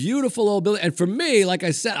it's a beautiful old building. And for me, like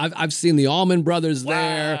I said, I've seen the Allman Brothers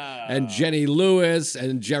there, and Jenny Lewis,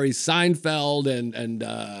 and Jerry Seinfeld,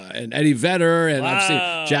 and Eddie Vedder, and I've seen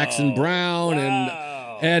Jackson Brown,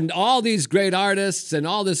 and all these great artists, and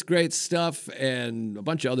all this great stuff, and a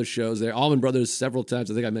bunch of other shows there. Allman Brothers several times.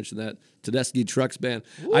 I think I mentioned that. Tedeschi Trucks Band.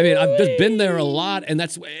 I mean, I've just been there a lot, and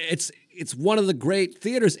it's one of the great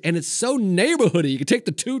theaters, and it's so neighborhoody. You can take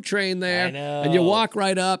the 2 train there, and you walk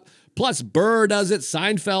right up. Plus, Burr does it.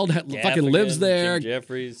 Seinfeld fucking lives there. Jim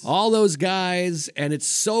Jeffries. All those guys, and it's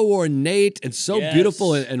so ornate and so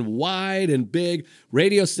beautiful and wide and big.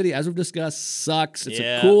 Radio City, as we've discussed, sucks. It's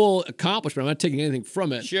a cool accomplishment. I'm not taking anything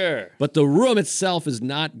from it. Sure. But the room itself is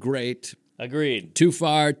not great. Agreed. Too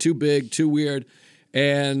far, too big, too weird.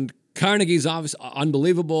 And Carnegie's obviously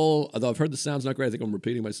unbelievable, although I've heard the sound's not great. I think I'm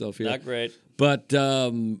repeating myself here. Not great. But I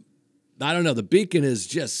don't know. The Beacon is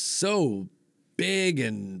just so big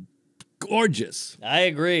and gorgeous. I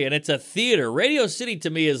agree. And it's a theater. Radio City to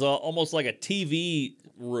me is almost like a TV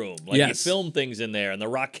room. Like you film things in there and the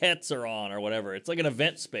Rockettes are on or whatever. It's like an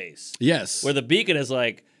event space. Yes. Where the Beacon is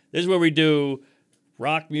like, this is where we do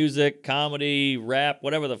rock music, comedy, rap,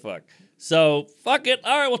 whatever the fuck. So, fuck it.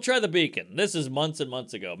 All right, we'll try the Beacon. This is months and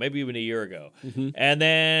months ago, maybe even a year ago. Mm-hmm. And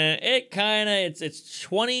then it kind of, it's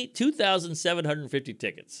 2,750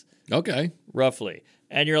 tickets. Okay. Roughly.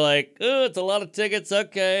 And you're like, oh, it's a lot of tickets.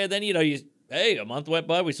 Okay. And then, hey, a month went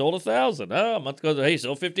by, we sold 1,000. Oh, a month goes, hey,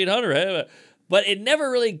 sold 1,500. Hey. But it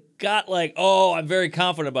never really got like, oh, I'm very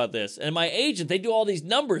confident about this. And my agent, they do all these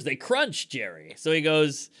numbers. They crunch, Jerry. So he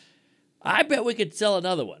goes, I bet we could sell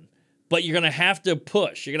another one. But you're going to have to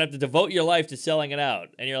push. You're going to have to devote your life to selling it out.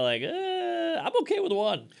 And you're like, I'm okay with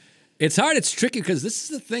 1. It's hard. It's tricky because this is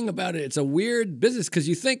the thing about it. It's a weird business because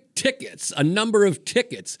you think tickets, a number of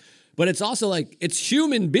tickets, but it's also like it's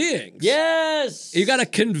human beings. Yes. You got to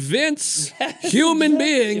convince human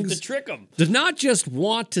beings to trick them to not just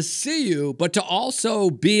want to see you, but to also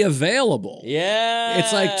be available. Yeah.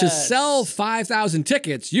 It's like to sell 5,000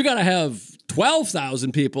 tickets, you got to have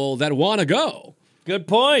 12,000 people that want to go. Good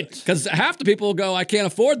point. Because half the people go, I can't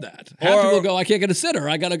afford that. Half the people go, I can't get a sitter.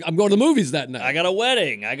 I'm going to the movies that night. I got a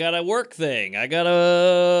wedding. I got a work thing. I got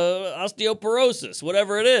a osteoporosis,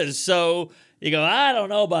 whatever it is. So you go, I don't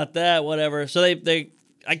know about that, whatever. So I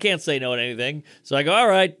can't say no to anything. So I go, all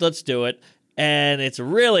right, let's do it. And it's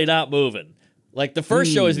really not moving. Like the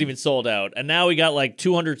first show isn't even sold out. And now we got like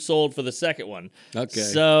 200 sold for the second one. Okay.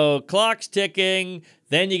 So clock's ticking.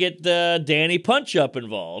 Then you get Danny Punch Up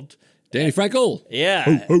involved. Danny Frankel.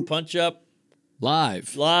 Yeah. Punch Up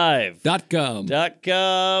Live. .com.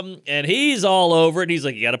 And he's all over it. He's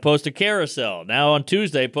like, you got to post a carousel. Now on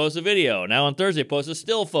Tuesday, post a video. Now on Thursday, post a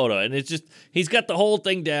still photo. And it's just, he's got the whole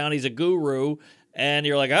thing down. He's a guru. And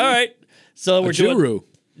you're like, all right. So we're doing. Guru.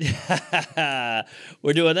 We're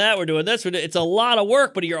doing that. We're doing this. It's a lot of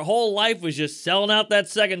work, but your whole life was just selling out that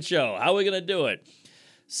second show. How are we going to do it?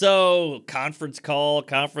 So conference call.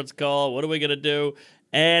 What are we going to do?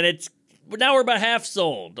 And now we're about half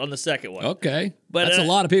sold on the second one. Okay. But that's a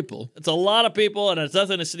lot of people. It's a lot of people, and it's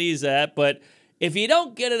nothing to sneeze at. But if you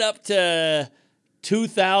don't get it up to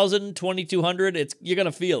 2,000, 2,200, you're going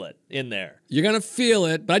to feel it in there. You're going to feel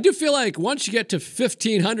it. But I do feel like once you get to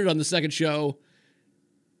 1,500 on the second show,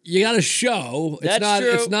 you got to show. It's That's not.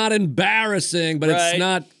 true. It's not embarrassing, but Right. it's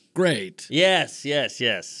not great. Yes.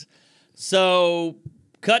 So,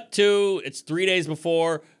 cut to, it's 3 days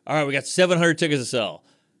before. All right, we got 700 tickets to sell.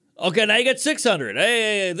 Okay, now you got 600.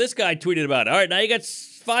 Hey, this guy tweeted about it. All right, now you got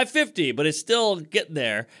 550, but it's still getting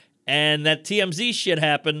there. And that TMZ shit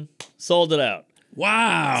happened, sold it out.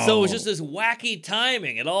 Wow. So it was just this wacky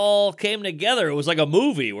timing. It all came together. It was like a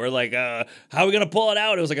movie where, like, how are we gonna pull it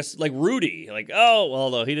out? It was like Rudy. Like, oh, well,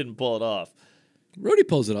 although he didn't pull it off. Rudy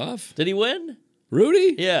pulls it off. Did he win?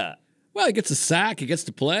 Rudy? Yeah. Well, he gets a sack. He gets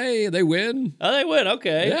to play. They win. Oh, they win.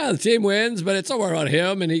 Okay. Yeah, the team wins, but it's all about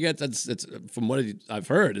him, and he gets. It's from what I've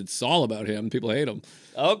heard. It's all about him. People hate him,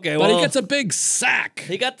 Okay. but Well, he gets a big sack.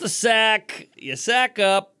 he got the sack. You sack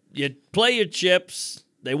up. You play your chips.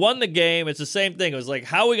 They won the game. It's the same thing. It was like,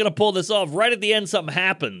 how are we gonna pull this off? Right at the end, something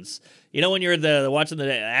happens. You know, when you're watching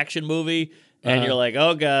the action movie and you're like,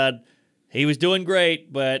 oh god, he was doing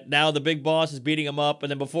great, but now the big boss is beating him up,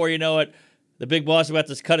 and then before you know it, the big boss is about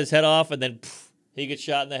to cut his head off, and then he gets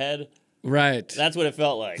shot in the head. Right. That's what it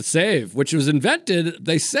felt like. The save, which was invented,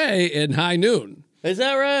 they say, in High Noon. Is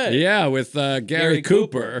that right? Yeah, with Gary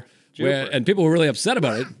Cooper. Cooper. And people were really upset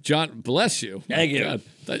about it. John, bless you. Thank you. God,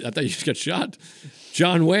 I thought you just got shot.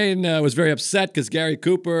 John Wayne was very upset because Gary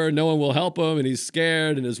Cooper, no one will help him, and he's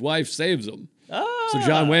scared, and his wife saves him. Ah. So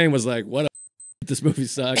John Wayne was like, what this movie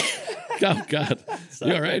sucks. Oh, God.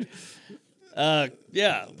 You all right?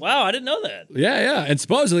 Yeah. Wow, I didn't know that. Yeah. And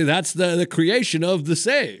supposedly that's the creation of the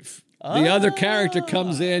save. The other character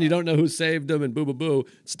comes in, you don't know who saved him, and boo.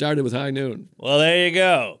 It started with High Noon. Well, there you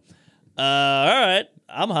go. All right,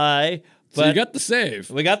 I'm high. So you got the save.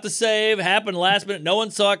 We got the save. Happened last minute. No one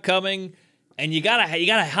saw it coming, and you gotta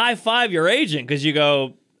high five your agent because you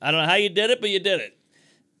go, I don't know how you did it, but you did it.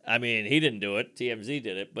 I mean, he didn't do it. TMZ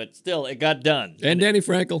did it, but still, it got done. And Danny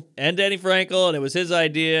Frankel. And it was his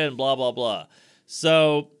idea, and blah blah blah.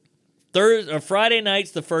 So Friday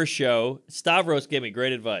night's the first show. Stavros gave me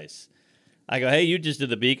great advice. I go, hey, you just did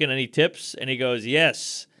the Beacon. Any tips? And he goes,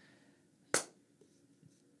 yes.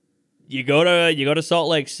 You go to Salt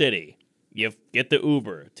Lake City. You get the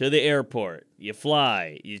Uber to the airport. You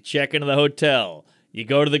fly. You check into the hotel. You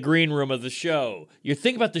go to the green room of the show. You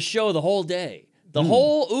think about the show the whole day. The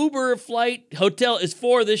whole Uber, flight, hotel is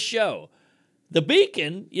for this show. The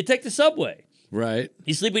Beacon, you take the subway. Right.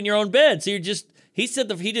 You sleep in your own bed. So he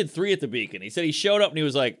said he did 3 at the Beacon. He said he showed up and he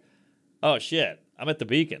was like, oh, shit, I'm at the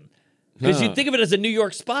Beacon. Because you think of it as a New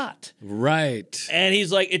York spot. Right. And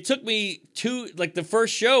he's like, it took me the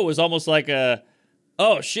first show was almost like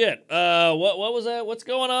oh, shit, what was that? What's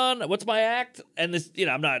going on? What's my act? And this,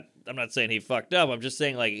 I'm not saying he fucked up. I'm just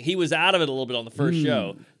saying, like, he was out of it a little bit on the first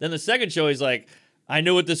show. Then the second show, he's like, I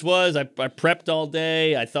knew what this was. I prepped all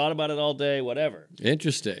day. I thought about it all day, whatever.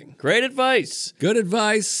 Interesting. Great advice. Good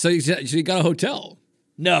advice. So you got a hotel.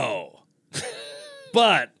 No.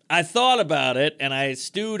 But I thought about it and I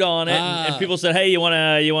stewed on it, and people said, "Hey, you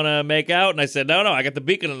wanna make out?" And I said, "No, I got the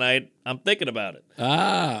Beacon tonight. I'm thinking about it."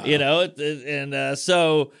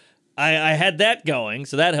 So I had that going,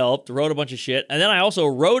 so that helped. Wrote a bunch of shit, and then I also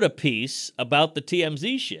wrote a piece about the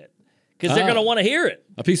TMZ shit because they're gonna want to hear it.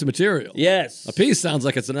 A piece of material. Yes, A piece sounds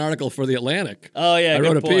like it's an article for The Atlantic. Oh yeah, I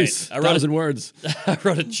wrote a good point. piece. 1,000 words. I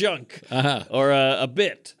wrote a chunk or a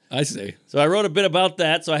bit. I see. So I wrote a bit about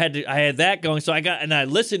that. So I had that going. So I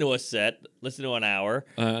listened to an hour,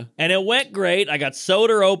 and it went great. I got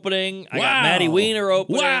Soder opening. I got Maddie Weiner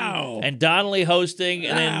opening. Wow. And Donnelly hosting.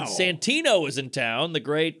 And then Santino was in town, the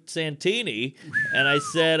great Santini. And I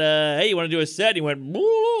said, hey, you want to do a set? He went,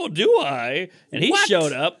 "Ooh, do I?" And he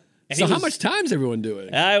showed up. And So how much time's everyone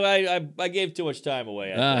doing? I gave too much time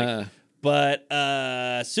away, I think. But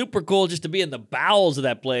super cool just to be in the bowels of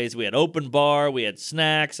that place. We had open bar, we had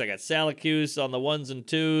snacks. I got Salacuse on the 1s and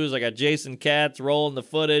 2s. I got Jason Katz rolling the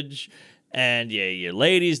footage, and your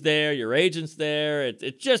ladies there, your agents there.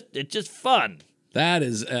 It's just fun. That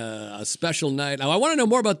is a special night. Now I want to know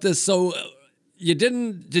more about this. So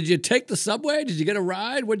did you take the subway? Did you get a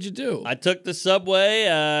ride? What'd you do? I took the subway.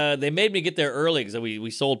 They made me get there early because we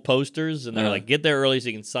sold posters, and they're like, get there early so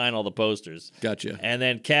you can sign all the posters. Gotcha. And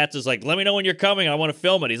then Katz is like, let me know when you're coming. I want to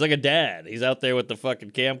film it. He's like a dad. He's out there with the fucking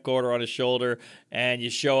camcorder on his shoulder, and you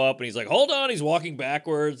show up, and he's like, hold on. He's walking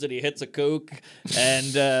backwards, and he hits a kook,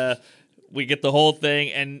 and we get the whole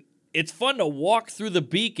thing. And it's fun to walk through the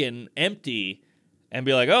Beacon empty and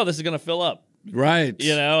be like, oh, this is going to fill up. Right.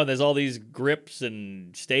 And there's all these grips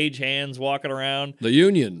and stage hands walking around. The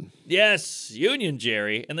union. Yes, union,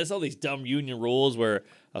 Jerry. And there's all these dumb union rules where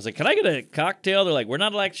I was like, can I get a cocktail? They're like, we're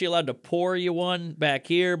not actually allowed to pour you one back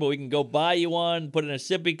here, but we can go buy you one, put it in a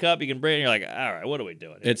sippy cup. You can bring it. And you're like, all right, what are we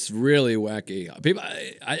doing here? It's really wacky. People,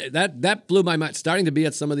 that blew my mind. Starting to be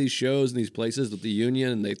at some of these shows and these places with the union,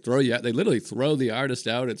 and they literally throw the artist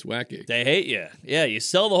out. It's wacky. They hate you. Yeah, you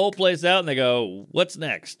sell the whole place out, and they go, what's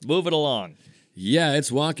next? Move it along. Yeah, it's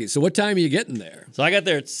wonky. So what time are you getting there? So I got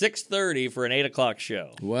there at 6:30 for an 8 o'clock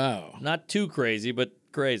show. Wow. Not too crazy, but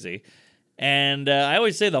crazy. And I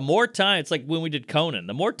always say the more time, it's like when we did Conan,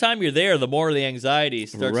 the more time you're there, the more the anxiety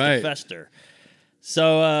starts to fester.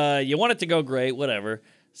 So you want it to go great, whatever.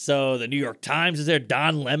 So the New York Times is there.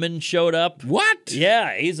 Don Lemon showed up. What?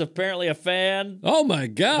 Yeah, he's apparently a fan. Oh, my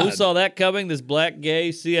God. Who saw that coming? This black gay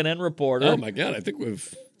CNN reporter. Oh, my God. I think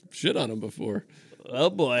we've shit on him before. Oh,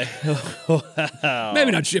 boy. Wow. Maybe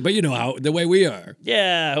not shit, but you know how the way we are.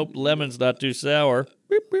 Yeah, I hope Lemon's not too sour.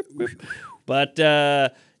 But,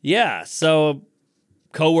 yeah, so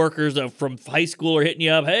coworkers from high school are hitting you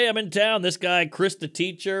up. Hey, I'm in town. This guy, Chris the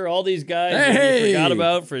teacher, all these guys that you forgot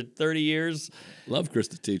about for 30 years. Love Chris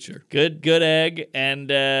the teacher. Good egg. And,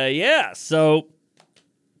 yeah, so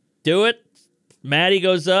do it. Maddie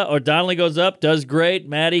goes up, or Donnelly goes up, does great.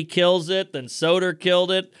 Maddie kills it. Then Soder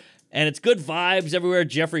killed it. And it's good vibes everywhere.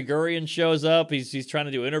 Jeffrey Gurian shows up. He's trying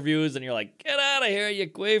to do interviews, and you're like, get out of here, you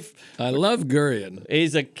queef. I love Gurian.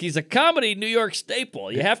 He's a comedy New York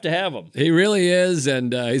staple. You have to have him. He really is,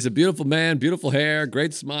 and he's a beautiful man, beautiful hair,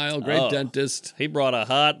 great smile, great dentist. He brought a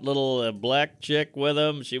hot little black chick with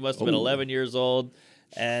him. She must have been 11 years old,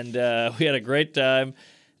 and we had a great time.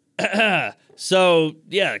 So,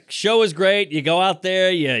 yeah, show is great. You go out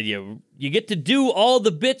there, you get to do all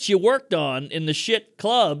the bits you worked on in the shit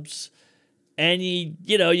clubs, and you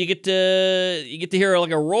get to hear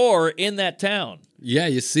like a roar in that town. Yeah,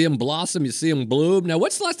 you see him blossom, you see him bloom. Now,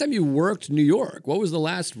 what's the last time you worked New York? What was the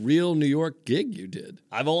last real New York gig you did?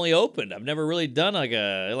 I've only opened. I've never really done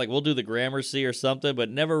like we'll do the Gramercy or something,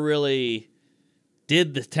 but never really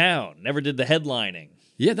did the town. Never did the headlining.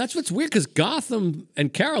 Yeah, that's what's weird because Gotham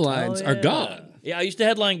and Caroline's are gone. Yeah, I used to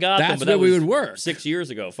headline Gotham, That's but where that we was would work 6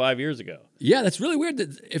 years ago, 5 years ago. Yeah, that's really weird.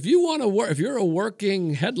 That if you want to work, if you're a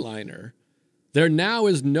working headliner, there now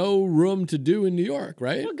is no room to do in New York,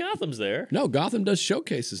 right? Well, Gotham's there. No, Gotham does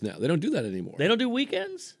showcases now. They don't do that anymore. They don't do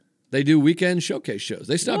weekends? They do weekend showcase shows.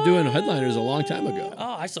 They stopped doing headliners a long time ago.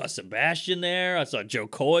 Oh, I saw Sebastian there. I saw Joe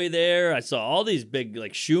Coy there. I saw all these big,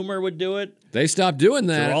 like Schumer would do it. They stopped doing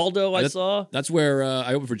that. Geraldo, I saw. That's where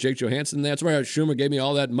I opened for Jake Johansson. That's where Schumer gave me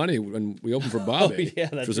all that money when we opened for Bobby. Yeah,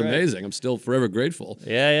 that's which was right. amazing. I'm still forever grateful.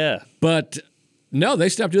 Yeah. But no, they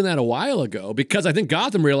stopped doing that a while ago because I think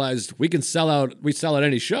Gotham realized we can sell out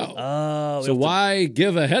any show. Oh, so why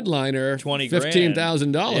give a headliner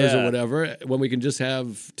 $15,000 or whatever when we can just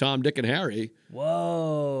have Tom, Dick, and Harry?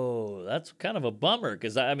 Whoa, that's kind of a bummer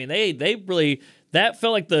because I mean they really that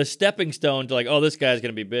felt like the stepping stone to like, oh, this guy's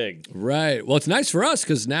gonna be big. Right. Well, it's nice for us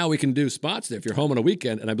because now we can do spots there if you're home on a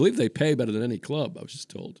weekend, and I believe they pay better than any club. I was just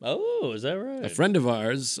told. Oh, is that right? A friend of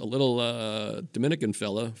ours, a little Dominican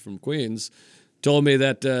fella from Queens, told me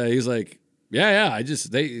that he's like,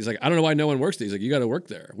 he's like, I don't know why no one works there. He's like, you got to work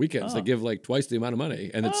there weekends. They give like twice the amount of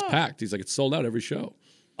money, and it's packed. He's like, it's sold out every show.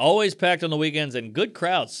 Always packed on the weekends and good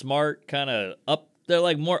crowd, smart, kind of up. They're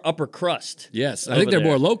like more upper crust. Yes, I think they're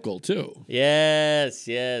more local too.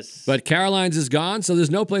 Yes. But Caroline's is gone, so there's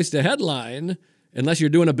no place to headline unless you're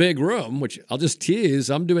doing a big room, which I'll just tease.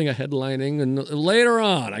 I'm doing a headlining, and later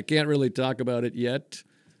on, I can't really talk about it yet.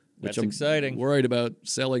 That's exciting. Worried about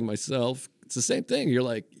selling myself. It's the same thing. You're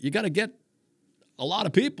like, you got to get a lot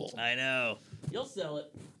of people. I know. You'll sell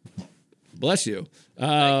it. Bless you.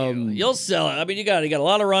 You'll sell it. I mean, you got a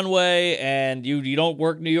lot of runway, and you don't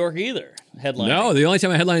work New York either. Headline. No, the only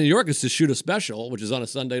time I headline in New York is to shoot a special, which is on a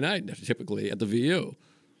Sunday night, typically at the VU.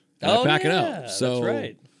 And I pack it out. So that's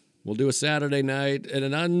right. We'll do a Saturday night at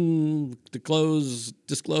an undisclosed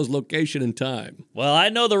location and time. Well, I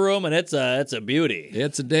know the room, and it's a beauty.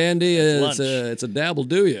 It's a dandy. It's a dabble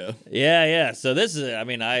do you. Yeah. So this is, I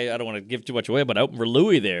mean, I don't want to give too much away, but I opened for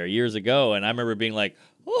Louis there years ago, and I remember being like,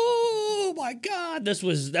 oh my God,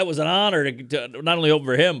 that was an honor to not only open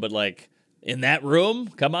for him, but like in that room.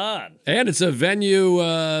 Come on. And it's a venue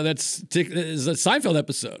is a Seinfeld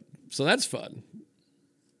episode, so that's fun.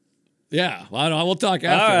 Yeah, well, I don't know. We'll talk after.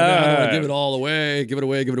 I don't want to give it all away, give it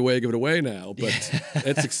away now, but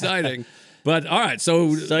it's exciting. But all right, so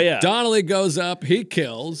yeah. Donnelly goes up, he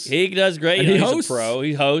kills. He does great. And he hosts. He's a pro.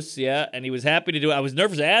 He hosts, yeah, and he was happy to do it. I was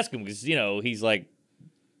nervous to ask him because, he's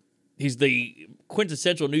the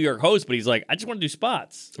quintessential New York host, but he's like, I just want to do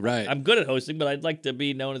spots. Right. I'm good at hosting, but I'd like to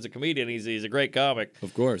be known as a comedian. He's a great comic.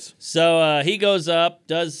 Of course. So he goes up,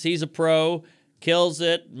 he's a pro, kills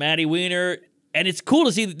it. Maddie Weiner. And it's cool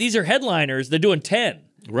to see that these are headliners. They're doing 10.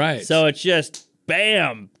 Right. So it's just,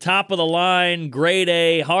 bam, top of the line, grade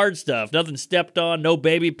A, hard stuff. Nothing stepped on, no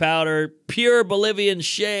baby powder, pure Bolivian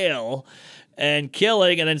shale, and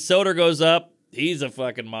killing. And then Soder goes up. He's a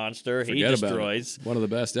fucking monster. He destroys. One of the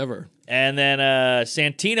best ever. And then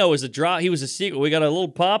Santino was a draw. He was a sequel. We got a little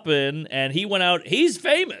pop in, and he went out. He's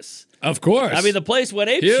famous. Of course. I mean, the place went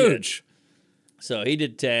apeshit. Huge. So he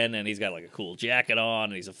did 10, and he's got like a cool jacket on,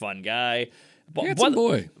 and he's a fun guy. Handsome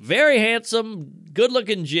boy. Very handsome,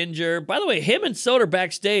 good-looking ginger. By the way, him and Soder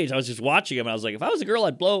backstage, I was just watching him, and I was like, if I was a girl,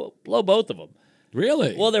 I'd blow both of them.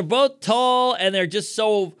 Really? Well, they're both tall, and they're just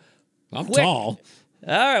so I'm quick. tall.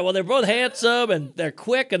 All right, well, they're both handsome, and they're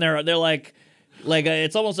quick, and they're like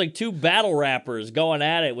it's almost like two battle rappers going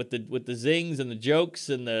at it with the zings and the jokes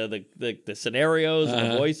and the scenarios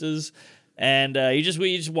and the voices. And you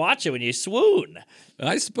just watch it when you swoon.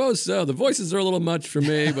 I suppose so. The voices are a little much for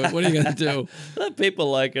me, but what are you going to do? People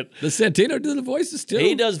like it. Does Santino do the voices too?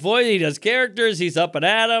 He does voice. He does characters. He's up and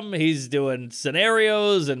at 'em. He's doing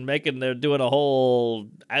scenarios and they're doing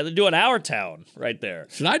Our Town right there.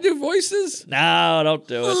 Should I do voices? No, don't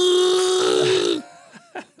do it.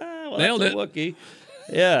 Well, Nailed that's it. a Wookiee.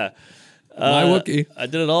 Yeah. My Wookiee. I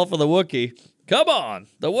did it all for the Wookiee. Come on,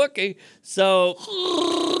 the Wookiee. So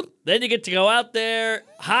then you get to go out there,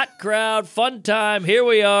 hot crowd, fun time. Here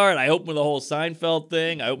we are, and I open with the whole Seinfeld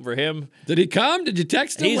thing. I open for him. Did he come? Did you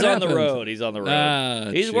text him? He's What on happened? the road. He's on the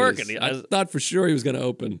road. He's jeez. working. I thought for sure he was going to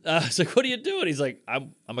open. I was like, "What are you doing?" He's like,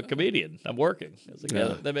 "I'm a comedian. I'm working." I was like,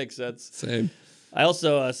 "Yeah, that makes sense." Same. I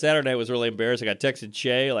also Saturday night was really embarrassed. I got texted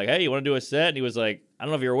Che like, "Hey, you want to do a set?" And he was like, "I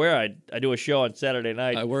don't know if you're aware. I do a show on Saturday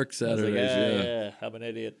night." I work I was like, Saturdays, yeah, I'm an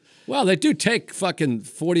idiot. Well, they do take fucking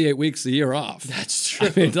 48 weeks a year off. That's true.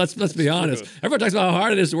 I mean, let's be honest. Everyone talks about how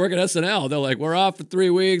hard it is to work at SNL. They're like, we're off for 3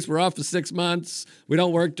 weeks. We're off for 6 months. We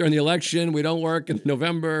don't work during the election. We don't work in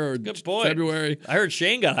November or Good point. February. I heard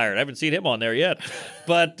Shane got hired. I haven't seen him on there yet.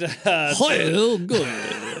 But Well, good.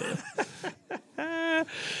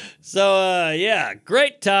 So, yeah,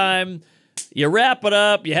 great time. You wrap it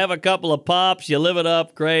up. You have a couple of pops. You live it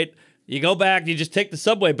up. Great. You go back. You just take the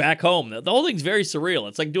subway back home. The whole thing's very surreal.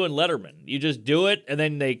 It's like doing Letterman. You just do it, and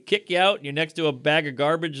then they kick you out, and you're next to a bag of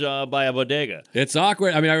garbage by a bodega. It's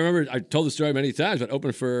awkward. I mean, I remember I told the story many times, but I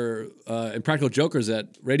opened for Impractical Jokers at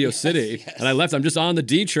Radio City, and I left. I'm just on the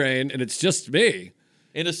D train, and it's just me.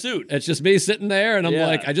 In a suit. It's just me sitting there, and I'm Yeah.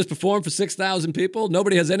 like, I just performed for 6,000 people.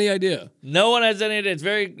 Nobody has any idea. No one has any idea. It's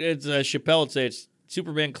Chappelle would say it's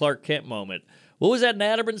Superman Clark Kent moment. What was that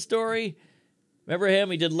Natterman story? Remember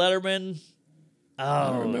him? He did Letterman.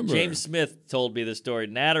 Oh, remember. James Smith told me this story.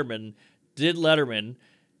 Natterman did Letterman.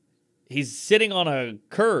 He's sitting on a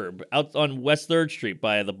curb out on West 3rd Street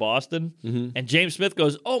by the Boston. And James Smith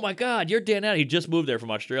goes, "Oh, my God, you're Dan Natterman." He just moved there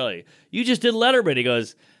from Australia. "You just did Letterman." He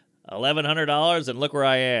goes, $1,100 and look where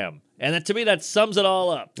I am. And that, to me, that sums it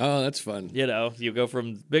all up. Oh, that's fun. You know, you go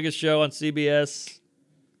from biggest show on CBS,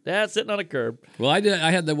 sitting on a curb. Well, I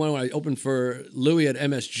had the one when I opened for Louis at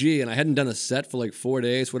MSG, and I hadn't done a set for like 4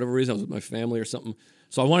 days, for whatever reason. I was with my family or something.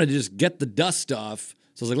 So I wanted to just get the dust off.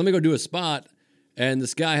 So I was like, let me go do a spot. And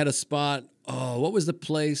this guy had a spot. Oh, what was the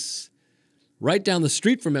place? Right down the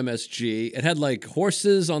street from MSG. It had like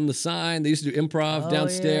horses on the sign. They used to do improv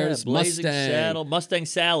downstairs. Yeah. Blazing Saddle, Mustang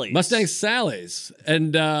Sally's. Mustang Sally's.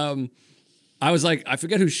 And I was like, I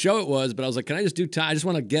forget whose show it was, but I was like, can I just do time? I just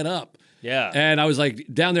want to get up. Yeah. And I was like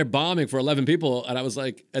down there bombing for 11 people. And I was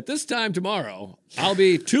like, at this time tomorrow, I'll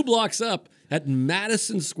be 2 blocks up at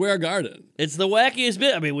Madison Square Garden. It's the wackiest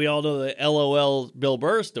bit. I mean, we all know the LOL Bill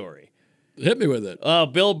Burr story. Hit me with it.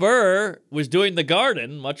 Bill Burr was doing the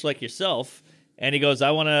Garden, much like yourself, and he goes, "I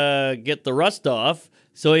want to get the rust off."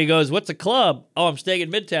 So he goes, "What's a club?" "Oh, I'm staying in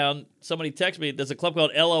Midtown." Somebody texted me, there's a club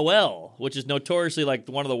called LOL, which is notoriously like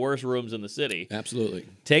one of the worst rooms in the city. Absolutely.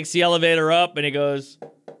 Takes the elevator up, and he goes,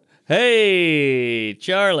 "Hey,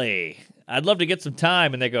 Charlie, I'd love to get some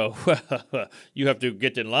time." And they go, "Well, you have to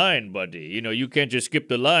get in line, buddy. You know, you can't just skip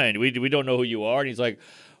the line. We don't know who you are." And he's like,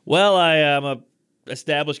 "Well, I am a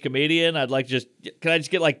established comedian. I'd like can I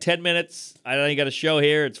just get like 10 minutes? I know you got a show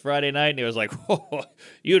here. It's Friday night." And he was like, "Oh,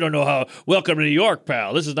 you don't know how, welcome to New York,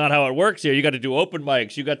 pal. This is not how it works here. You got to do open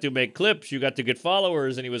mics. You got to make clips. You got to get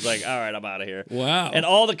followers." And he was like, "All right, I'm out of here." Wow. And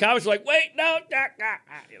all the comics were like, "Wait, no,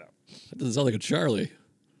 you know." That doesn't sound like a Charlie.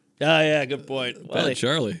 Oh, yeah, good point. Well, Bad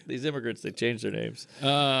Charlie. These immigrants, they changed their names.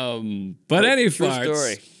 But any True farts.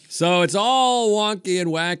 story. So it's all wonky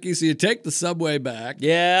and wacky. So you take the subway back.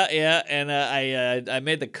 Yeah, and I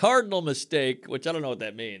made the cardinal mistake, which I don't know what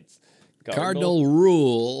that means. Cardinal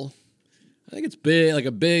rule. I think it's big, like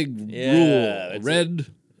a big Yeah, rule. it's Red.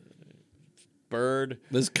 bird.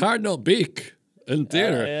 There's cardinal beak in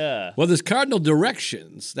theater. Yeah. Well, there's cardinal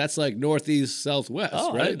directions. That's like northeast, southwest,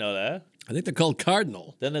 Oh, right? I didn't know that. I think they're called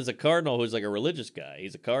cardinal. Then there's a cardinal who's like a religious guy.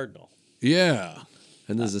 He's a cardinal. Yeah.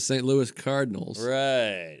 And there's the St. Louis Cardinals.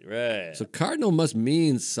 Right. So cardinal must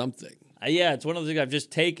mean something. Yeah, it's one of the things I've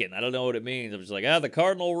just taken. I don't know what it means. I'm just like, the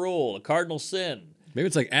cardinal rule, the cardinal sin. Maybe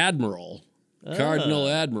it's like admiral. Cardinal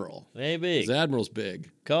admiral. Maybe. Because admiral's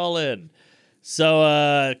big. Call in.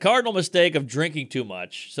 So, cardinal mistake of drinking too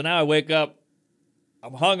much. So now I wake up,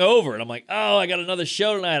 I'm hungover, and I'm like, oh, I got another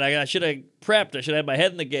show tonight. I should have prepped. I should have had my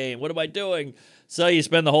head in the game. What am I doing? So you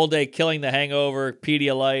spend the whole day killing the hangover,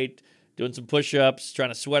 Pedialyte, doing some push-ups, trying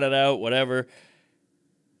to sweat it out, whatever.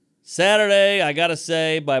 Saturday, I got to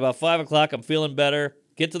say, by about 5 o'clock, I'm feeling better.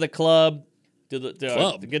 Get to the club. Get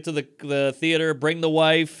to the theater. Bring the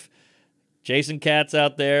wife. Jason Katz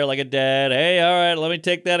out there like a dad. Hey, all right, let me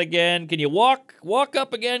take that again. Can you walk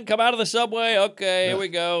up again? Come out of the subway? Okay, here we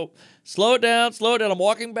go. Slow it down. I'm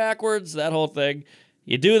walking backwards, that whole thing.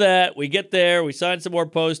 You do that. We get there. We sign some more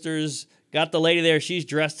posters. Got the lady there. She's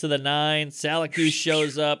dressed to the nines. Salacuse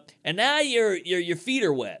shows up. And now your feet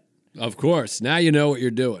are wet. Of course. Now you know what you're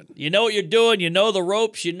doing. You know what you're doing. You know the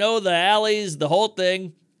ropes. You know the alleys, the whole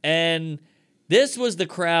thing. And this was the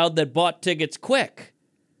crowd that bought tickets quick.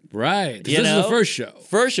 Right. This is the first show.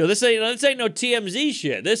 First show. This ain't no TMZ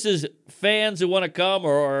shit. This is fans who want to come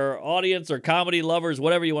or audience or comedy lovers,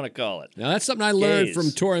 whatever you want to call it. Now, that's something I learned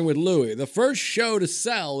from touring with Louis. The first show to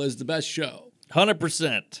sell is the best show.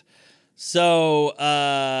 100%. So,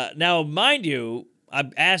 now, mind you,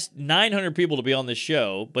 I've asked 900 people to be on this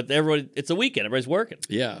show, but it's a weekend. Everybody's working.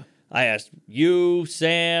 Yeah. I asked you,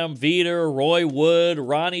 Sam, Veter, Roy Wood,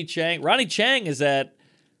 Ronnie Chang. Ronnie Chang is at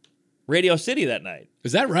Radio City that night.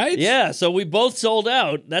 Is that right? Yeah, so we both sold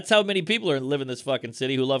out. That's how many people live in this fucking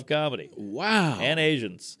city who love comedy. Wow. And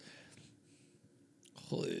Asians.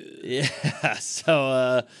 Yeah,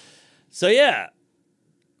 so yeah.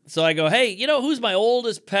 So I go, hey, who's my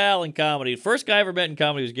oldest pal in comedy? First guy I ever met in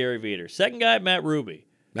comedy was Gary Veter. Second guy, Matt Ruby.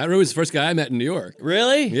 Matt Ruby's the first guy I met in New York.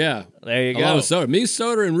 Really? Yeah. There you go. Along with Soder. Me,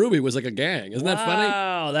 Soder, and Ruby was like a gang. Isn't that funny?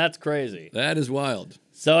 Wow, that's crazy. That is wild.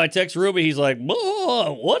 So I text Ruby. He's like,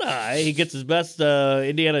 would I? He gets his best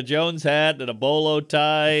Indiana Jones hat and a bolo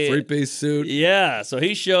tie. Three-piece suit. Yeah, so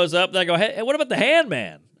he shows up. And I go, hey, what about the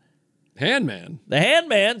Handman? Handman? The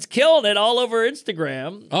Handman's killing it all over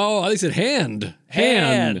Instagram. Oh, I think it said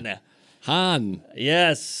hand. Han.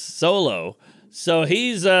 Yes, Solo. So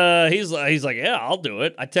he's like, yeah, I'll do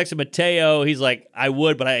it. I texted Mateo. He's like, I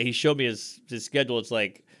would, but he showed me his schedule. It's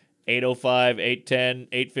like 8:05, 8:10,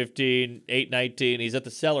 8:15, 8:19. He's at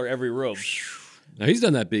the cellar every room. Now, he's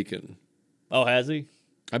done that Beacon. Oh, has he?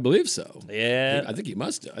 I believe so. Yeah. I think he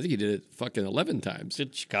must have. I think he did it fucking 11 times.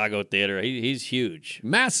 It's at Chicago Theater. He's huge.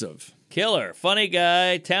 Massive. Killer. Funny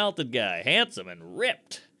guy. Talented guy. Handsome and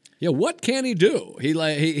ripped. Yeah, what can he do?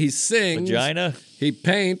 He sings. Vagina? He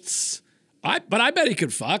paints. But I bet he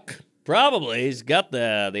could fuck. Probably. He's got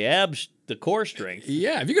the abs, the core strength.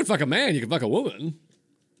 Yeah, if you can fuck a man, you can fuck a woman.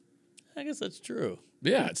 I guess that's true.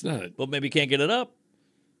 Yeah, it's not. But maybe you can't get it up.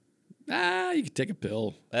 You can take a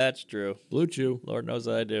pill. That's true. Blue Chew. Lord knows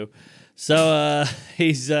I do. So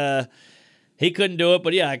he couldn't do it,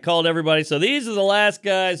 but yeah, I called everybody. So these are the last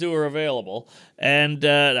guys who are available. And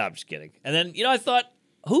no, I'm just kidding. And then, I thought,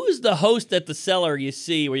 who's the host at the cellar you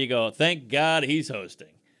see where you go, thank God he's hosting?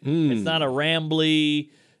 It's not a rambly,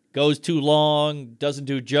 goes too long, doesn't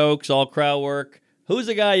do jokes, all crowd work. Who's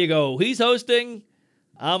the guy you go, he's hosting?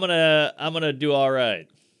 I'm gonna do all right.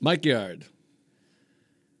 Mike Yard.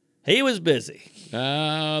 He was busy.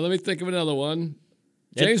 Let me think of another one.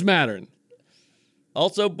 James Mattern.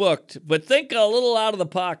 Also booked, but think a little out of the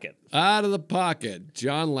pocket. Out of the pocket.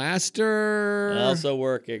 John Laster. Also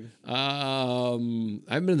working. I haven't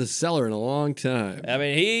been in the cellar in a long time. I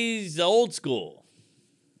mean, he's old school.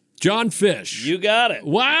 John Fish. You got it.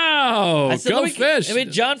 Wow. I said, Go Fish.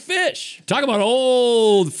 John Fish. Talk about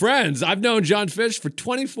old friends. I've known John Fish for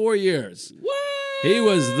 24 years. What? He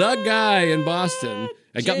was the guy in Boston.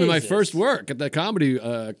 It got me my Jesus. first work at the comedy,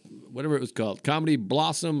 whatever it was called, Comedy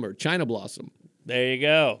Blossom or China Blossom. There you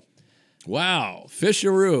go. Wow.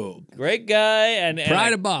 Fisheroo. Great guy and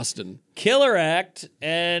Pride a of Boston. killer act,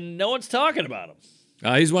 and no one's talking about him.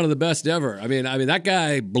 He's one of the best ever. I mean, that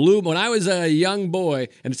guy blew. When I was a young boy,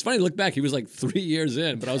 and it's funny to look back, he was like 3 years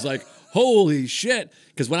in, but I was like, holy shit.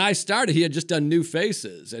 Because when I started, he had just done New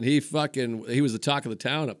Faces, and he was the talk of the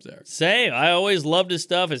town up there. Same. I always loved his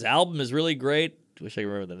stuff. His album is really great. Wish I could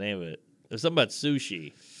remember the name of it. There's something about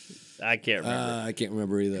sushi. I can't remember. I can't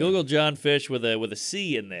remember either. Google John Fish with a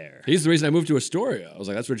C in there. He's the reason I moved to Astoria. I was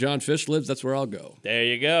like, that's where John Fish lives. That's where I'll go. There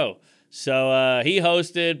you go. So he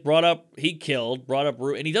hosted, brought up, and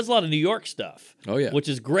he does a lot of New York stuff. Oh, yeah. Which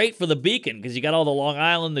is great for the Beacon because you got all the Long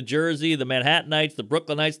Island, the Jersey, the Manhattanites, the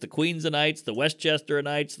Brooklynites, the Queensonites, the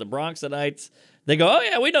Westchesterites, the Bronxonites. They go, oh,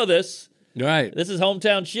 yeah, we know this. Right. This is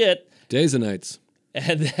hometown shit. Days and nights.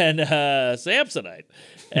 And then Samsonite.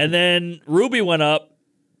 And then Ruby went up,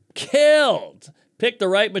 killed. Picked the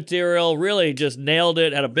right material, really just nailed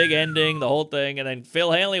it, had a big ending, the whole thing. And then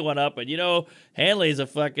Phil Hanley went up, and Hanley's a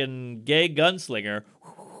fucking gay gunslinger.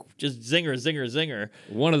 Just zinger, zinger, zinger.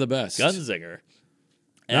 One of the best. Gunzinger.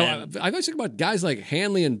 Now, I always think about guys like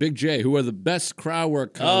Hanley and Big J, who are the best crowd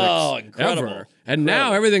work comics incredible. ever. And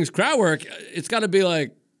now everything's crowd work. It's got to be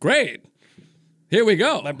like, great. Here we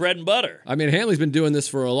go. My bread and butter. I mean, Hanley's been doing this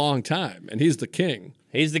for a long time, and he's the king.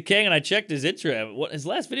 He's the king, and I checked his Instagram. His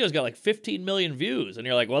last video's got like 15 million views. And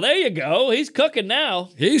you're like, well, there you go. He's cooking now.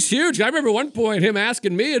 He's huge. I remember one point him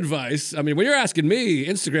asking me advice. I mean, when you're asking me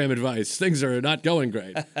Instagram advice, things are not going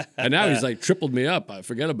great. And now he's like tripled me up. I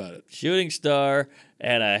forget about it. Shooting star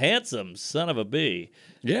and a handsome son of a bee.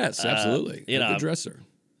 Yes, absolutely. Good dresser.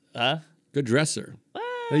 Huh? Good dresser.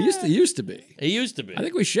 He used to be. He used to be. I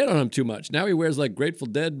think we shit on him too much. Now he wears like Grateful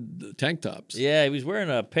Dead tank tops. Yeah, he was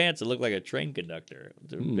wearing pants that looked like a train conductor.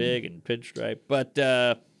 They're big and pinstripe. But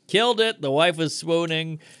killed it. The wife was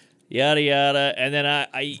swooning, yada, yada. And then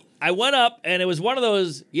I went up, and it was one of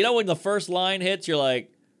those, when the first line hits, you're like,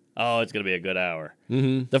 oh, it's going to be a good hour.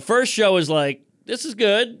 Mm-hmm. The first show was like, this is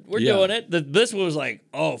good. We're doing it. This one was like,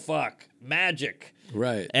 oh, fuck, magic.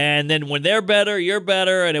 Right. And then when they're better, you're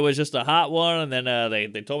better, and it was just a hot one. And then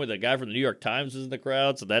they told me the guy from the New York Times was in the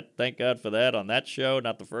crowd, so thank God for that on that show,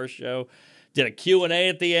 not the first show. Did a Q&A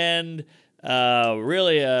at the end.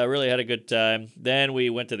 Really had a good time. Then we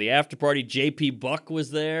went to the after party. J.P. Buck was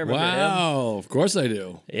there. Remember him? Of course I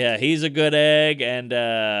do. Yeah, he's a good egg,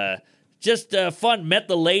 and just fun. Met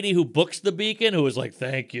the lady who books the Beacon, who was like,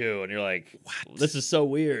 thank you. And you're like, what? This is so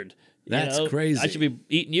weird. That's crazy. I should be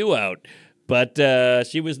eating you out. But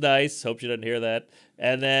she was nice. Hope she doesn't hear that.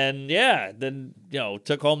 And then,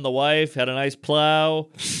 took home the wife, had a nice plow,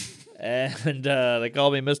 and they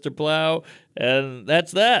called me Mr. Plow, and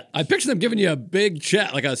that's that. I picture them giving you a big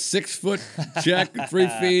check, like a 6-foot check, 3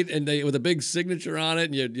 feet, and with a big signature on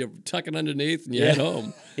it, and you're tucking underneath, and you head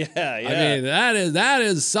home. Yeah. I mean, that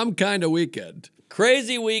is some kind of weekend.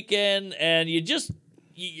 Crazy weekend, and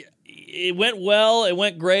it went well. It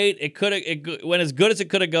went great. It went as good as it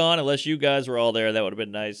could have gone, unless you guys were all there. That would have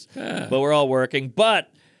been nice. Yeah. But we're all working.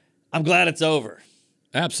 But I'm glad it's over.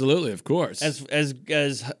 Absolutely, of course. As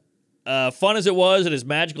fun as it was and as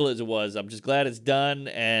magical as it was, I'm just glad it's done,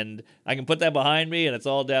 and I can put that behind me, and it's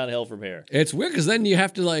all downhill from here. It's weird because then you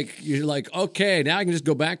have to you're like, okay, now I can just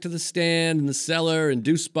go back to the stand and the cellar and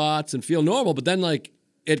do spots and feel normal. But then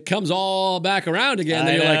it comes all back around again.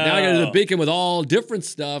 Then you're like, now I got to do the Beacon with all different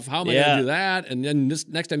stuff. How am I going to do that? And then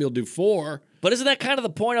next time you'll do 4. But isn't that kind of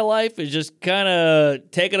the point of life? Is just kind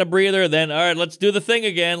of taking a breather, then, all right, let's do the thing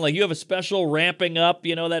again. Like you have a special ramping up,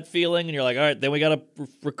 that feeling, and you're like, all right, then we got to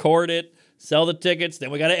record it, sell the tickets,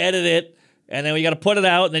 then we got to edit it, and then we got to put it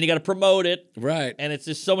out, and then you got to promote it. Right. And it's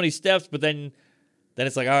just so many steps, but then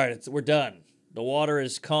it's like, all right, we're done. The water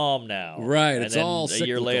is calm now. Right. And it's then all a cyclical.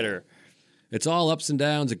 year later. It's all ups and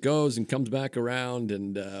downs. It goes and comes back around.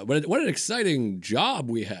 And what an exciting job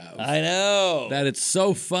we have. I know. That it's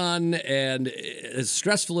so fun, and as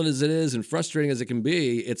stressful as it is and frustrating as it can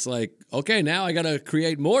be, it's like, okay, now I got to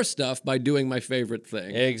create more stuff by doing my favorite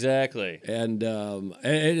thing. Exactly. And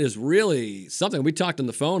it is really something. We talked on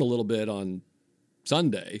the phone a little bit on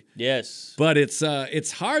Sunday. Yes. But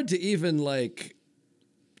it's hard to even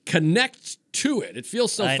connect to it. It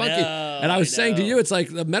feels so funky. And I was saying to you, it's like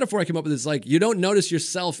the metaphor I came up with is like you don't notice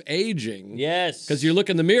yourself aging. Yes. Because you look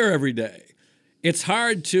in the mirror every day. It's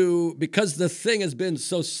hard to, because the thing has been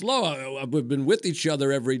so slow. We've been with each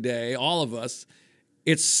other every day, all of us.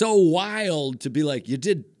 It's so wild to be like, you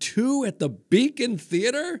did 2 at the Beacon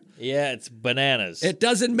Theater? Yeah, it's bananas. It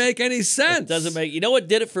doesn't make any sense. It doesn't make... You know what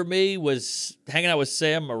did it for me was hanging out with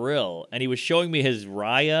Sam Morrill, and he was showing me his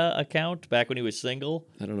Raya account back when he was single.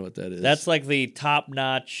 I don't know what that is. That's like the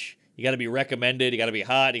top-notch, you got to be recommended, you got to be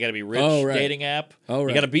hot, you got to be rich dating app. Oh, right.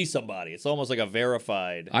 You got to be somebody. It's almost like a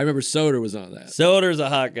verified... I remember Soder was on that. Soder's a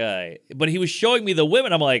hot guy. But he was showing me the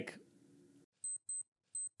women, I'm like...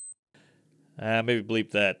 maybe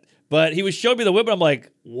bleep that. But he was showing me the women. I'm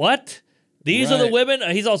like, what? These are the women?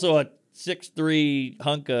 He's also a 6'3"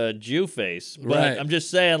 hunk of Jew face. But I'm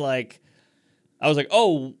just saying, I was like,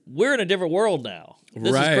 oh, we're in a different world now.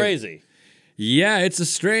 This is crazy. Yeah, it's a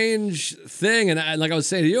strange thing. And like I was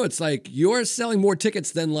saying to you, it's like you're selling more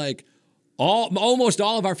tickets than almost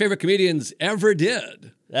all of our favorite comedians ever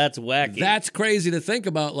did. That's wacky. That's crazy to think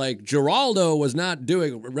about. Like, Geraldo was not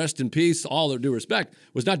doing, rest in peace, all due respect,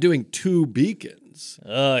 was not doing 2 beacons.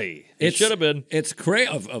 It should have been. It's crazy,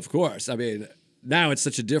 of course. I mean, now it's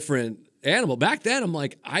such a different animal. Back then, I'm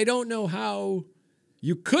like, I don't know how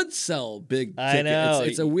you could sell big tickets. I know.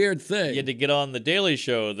 It's a weird thing. You had to get on the Daily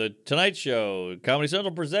Show, the Tonight Show, Comedy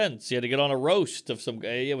Central Presents. You had to get on a roast of some.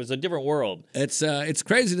 It was a different world. It's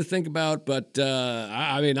crazy to think about, but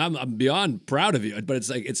I mean, I'm beyond proud of you. But it's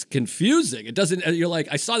like it's confusing. It doesn't. You're like,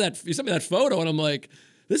 I saw that. You sent me that photo, and I'm like,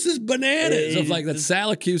 this is bananas. Of like that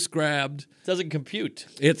Salacuse grabbed. Doesn't compute.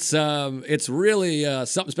 It's really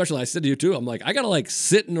something special. I said to you too. I'm like, I gotta like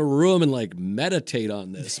sit in a room and like meditate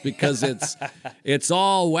on this because it's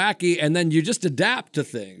all wacky, and then you just adapt to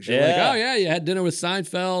things. You're like, oh yeah, you had dinner with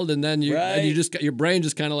Seinfeld, and then you just your brain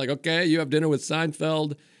just kind of like, okay, you have dinner with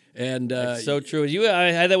Seinfeld, and it's so true.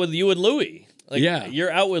 I had that with you and Louis. Like,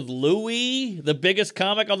 you're out with Louis, the biggest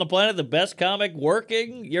comic on the planet, the best comic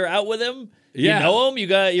working. You're out with him. Yeah. You know him.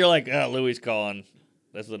 You're like, oh, Louis calling.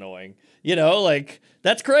 That's annoying. You know, like,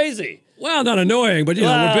 that's crazy. Well, not annoying, but,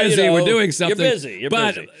 we're busy. We're doing something. You're busy.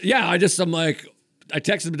 But, yeah, I'm like, I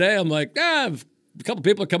texted him today. I'm like, a couple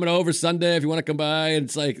people are coming over Sunday if you want to come by. And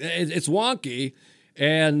it's like, it's wonky.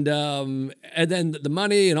 And then the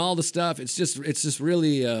money and all the stuff, it's just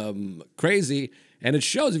really crazy. And it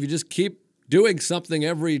shows if you just keep doing something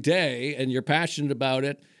every day and you're passionate about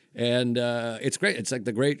it. And it's great. It's like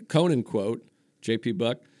the great Conan quote, J.P.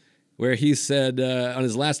 Buck, where he said on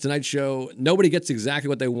his last Tonight Show, nobody gets exactly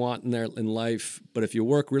what they want in life, but if you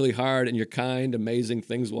work really hard and you're kind, amazing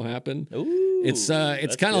things will happen. Ooh, it's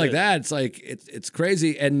kind of like that. It's like it's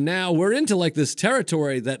crazy, and now we're into like this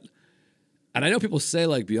territory that, and I know people say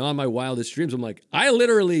like beyond my wildest dreams. I'm like, I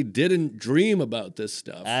literally didn't dream about this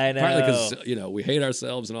stuff. I know, partly because we hate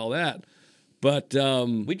ourselves and all that, but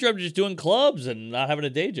we dreamt of just doing clubs and not having a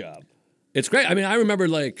day job. It's great. I mean, I remember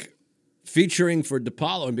like featuring for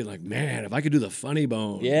DePaulo and being like, man, if I could do the Funny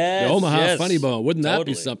Bone, the Omaha Funny Bone, wouldn't that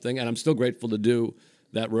be something? And I'm still grateful to do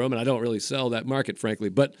that room, and I don't really sell that market, frankly,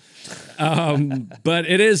 but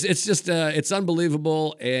it's just it's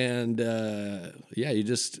unbelievable, and you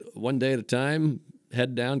just one day at a time,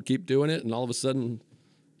 head down, keep doing it, and all of a sudden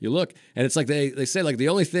you look, and it's like they say like the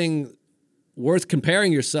only thing worth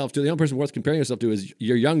comparing yourself to, the only person worth comparing yourself to is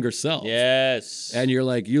your younger self. Yes. And you're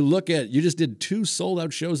like, you just did 2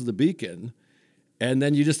 sold-out shows of the Beacon, and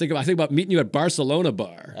then you just think about meeting you at Barcelona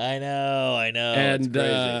Bar. I know. And it's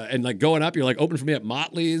crazy. And like going up, you're like, open for me at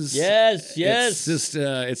Motley's. Yes.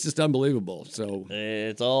 It's just unbelievable. So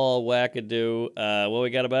it's all wackadoo. Well, we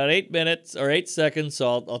got about 8 minutes or 8 seconds,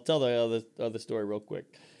 so I'll tell the other story real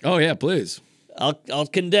quick. Oh yeah, please. I'll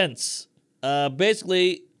condense.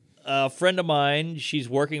 Basically, a friend of mine, she's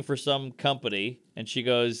working for some company, and she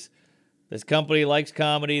goes, this company likes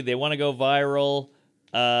comedy. They want to go viral.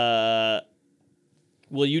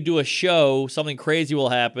 Will you do a show? Something crazy will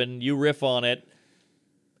happen. You riff on it,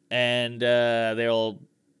 and they'll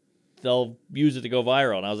use it to go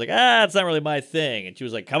viral. And I was like, it's not really my thing. And she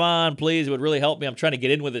was like, come on, please. It would really help me. I'm trying to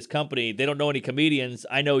get in with this company. They don't know any comedians.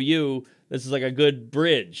 I know you. This is like a good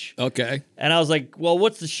bridge. Okay. And I was like, well,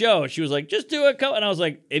 what's the show? She was like, just do it. And I was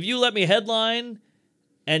like, if you let me headline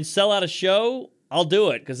and sell out a show, I'll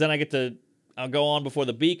do it. Because then I'll go on before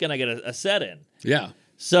the Beacon. I get a set in. Yeah.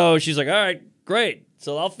 So she's like, all right, great.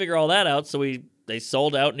 So I'll figure all that out. So they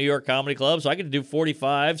sold out New York Comedy Club. So I get to do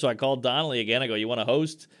 45. So I called Donnelly again. I go, you want to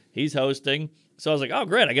host? He's hosting. So I was like, oh,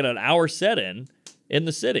 great. I get an hour set in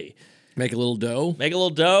the city. Make a little dough. Make a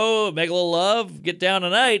little love, get down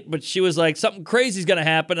tonight. But she was like, something crazy's going to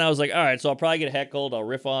happen. And I was like, all right, so I'll probably get heckled. I'll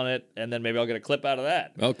riff on it. And then maybe I'll get a clip out of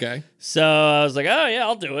that. Okay. So I was like, oh, yeah,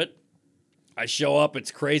 I'll do it. I show up.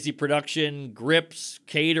 It's crazy production, grips,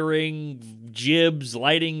 catering, jibs,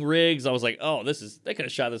 lighting rigs. I was like, oh, they could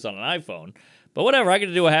have shot this on an iPhone. But whatever. I get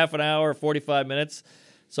to do a half an hour, 45 minutes.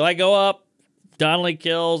 So I go up. Donnelly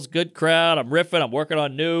kills. Good crowd. I'm riffing. I'm working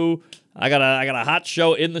on new. I got a hot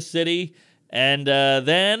show in the city, and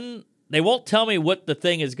then they won't tell me what the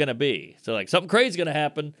thing is going to be. So like something crazy is going to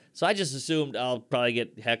happen. So I just assumed I'll probably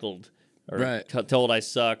get heckled or told I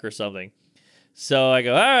suck or something. So I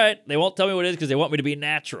go, all right. They won't tell me what it is because they want me to be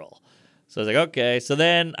natural. So I was like, okay. So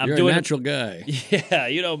then I'm doing a natural guy. Yeah,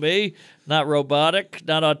 you know me, not robotic,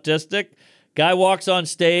 not autistic. Guy walks on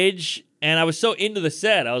stage, and I was so into the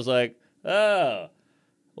set. I was like, oh,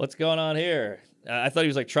 what's going on here? I thought he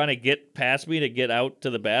was like trying to get past me to get out to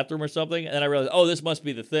the bathroom or something. And then I realized, oh, this must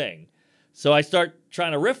be the thing. So I start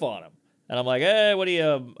trying to riff on him. And I'm like, hey,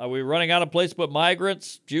 are we running out of place to put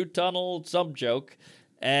migrants? Jew tunnel, some joke.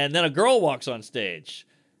 And then a girl walks on stage.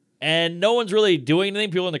 and no one's really doing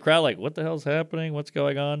anything. People in the crowd like, what the hell's happening? What's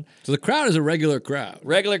going on? So the crowd is a regular crowd.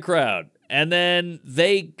 Regular crowd. And then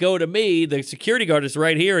they go to me. The security guard is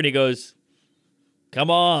right here, and he goes, come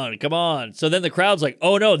on, come on. So then the crowd's like,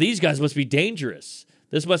 oh, no, these guys must be dangerous.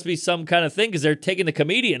 This must be some kind of thing because they're taking the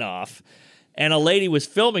comedian off. And a lady was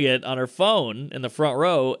filming it on her phone in the front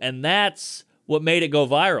row, and that's what made it go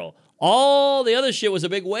viral. All the other shit was a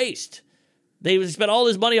big waste. They spent all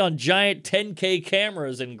this money on giant 10K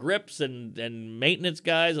cameras and grips and maintenance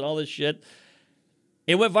guys and all this shit.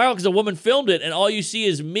 It went viral because a woman filmed it, and all you see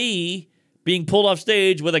is me being pulled off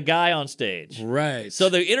stage with a guy on stage. Right. So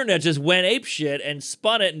the internet just went apeshit and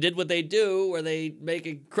spun it and did what they do, where they make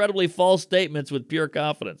incredibly false statements with pure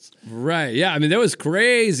confidence. Right. Yeah. I mean, there was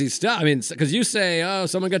crazy stuff. I mean, because you say, oh,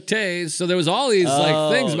 someone got tased. So there was all these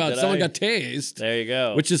like things about someone got tased. There you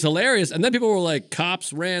go. Which is hilarious. And then people were like,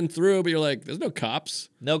 cops ran through, but you're like, there's no cops.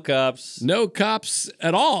 No cops. No cops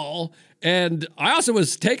at all. And I also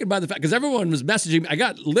was taken by the fact, because everyone was messaging me. I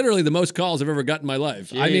got literally the most calls I've ever gotten in my life.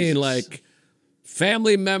 Jesus. I mean, like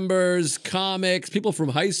family members, comics, people from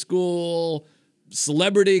high school,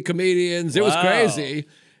 celebrity comedians. It was crazy.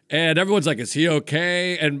 And everyone's like, is he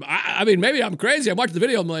okay? And I mean, maybe I'm crazy. I'm watching the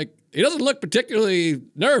video. I'm like, he doesn't look particularly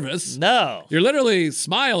nervous. No. You're literally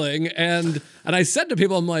smiling. And I said to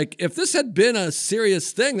people, I'm like, if this had been a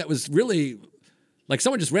serious thing that was really like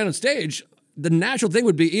someone just ran on stage, the natural thing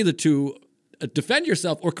would be either to defend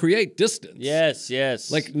yourself or create distance. Yes,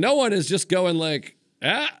 yes. Like no one is just going like,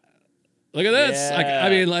 look at this. Yeah. Like, I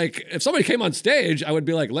mean, like if somebody came on stage, I would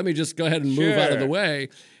be like, let me just go ahead and move out of the way.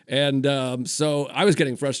 And so I was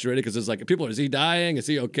getting frustrated because it's like, people, is he dying? Is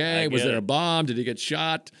he okay? Was there a bomb? Did he get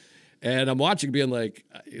shot? And I'm watching being like,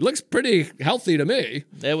 he looks pretty healthy to me.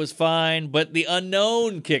 It was fine, but the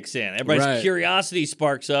unknown kicks in. Everybody's curiosity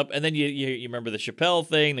sparks up, and then you remember the Chappelle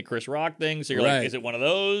thing, the Chris Rock thing, so you're like, is it one of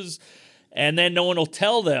those? And then no one will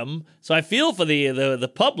tell them. So I feel for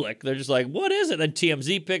the public. They're just like, what is it? Then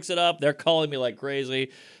TMZ picks it up. They're calling me like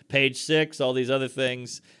crazy. Page 6, all these other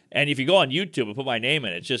things. And if you go on YouTube and put my name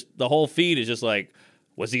in it, it's just the whole feed is just like,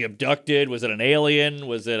 was he abducted? Was it an alien?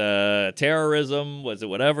 Was it a terrorism? Was it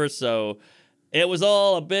whatever? So it was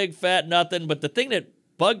all a big fat nothing. But the thing that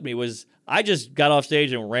bugged me was I just got off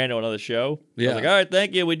stage and ran to another show. I was like, all right,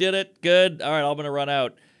 thank you. We did it. Good. All right, I'm going to run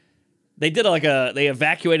out. They did they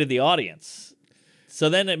evacuated the audience. So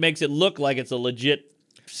then it makes it look like it's a legit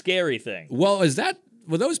scary thing. Well,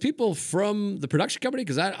 were those people from the production company?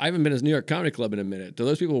 Because I haven't been to New York Comedy Club in a minute. Do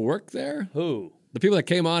those people work there? Who? The people that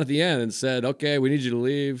came on at the end and said, okay, we need you to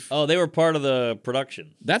leave. Oh, they were part of the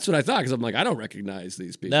production. That's what I thought, because I'm like, I don't recognize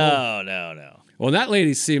these people. No. Well, that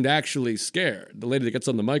lady seemed actually scared, the lady that gets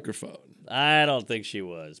on the microphone. I don't think she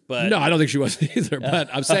was, but... No, I don't think she was either, but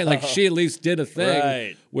I'm saying, like, she at least did a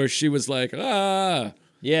thing where she was like,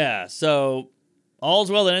 Yeah, so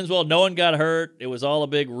all's well that ends well. No one got hurt. It was all a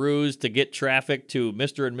big ruse to get traffic to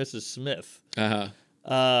Mr. and Mrs. Smith.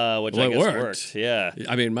 Which I guess worked. Yeah.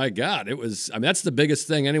 I mean, my God, it was, I mean, that's the biggest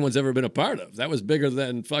thing anyone's ever been a part of. That was bigger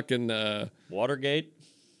than fucking... Watergate?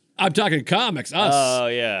 I'm talking comics, us. Oh,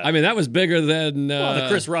 yeah. I mean, that was bigger than... the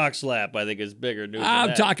Chris Rock slap, I think, is bigger news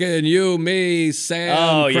I'm talking you, me,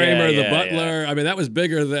 Sam, Kramer, the butler. Yeah. I mean, that was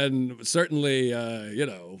bigger than certainly,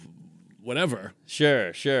 whatever.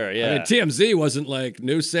 Sure, yeah. I mean, TMZ wasn't like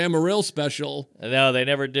new Sam Morrill special. No, they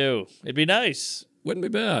never do. It'd be nice. Wouldn't be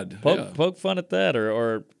bad. Poke fun at that,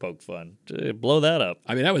 or poke fun. Blow that up.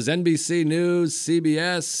 I mean, that was NBC News,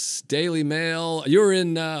 CBS, Daily Mail. You were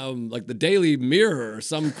in like the Daily Mirror or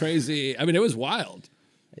some crazy. I mean, it was wild.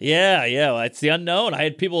 Yeah. Well, it's the unknown. I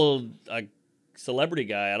had people, a celebrity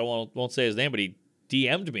guy. Won't say his name, but he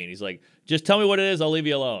DM'd me and he's like, "Just tell me what it is. I'll leave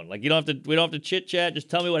you alone. Like we don't have to chit chat. Just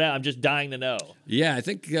tell me what happened. I'm just dying to know." Yeah, I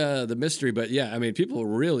think the mystery, but yeah, I mean, people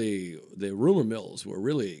were really, the rumor mills were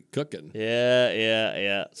really cooking.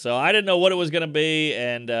 Yeah. So I didn't know what it was gonna be,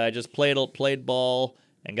 and I just played ball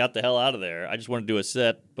and got the hell out of there. I just wanted to do a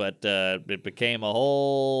set, but it became a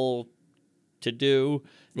whole to do.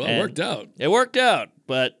 Well, it worked out. It worked out,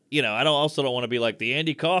 but I also don't want to be like the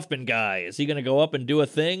Andy Kaufman guy. Is he going to go up and do a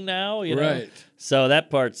thing now? Right. So that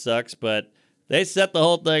part sucks, but they set the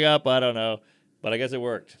whole thing up. I don't know, but I guess it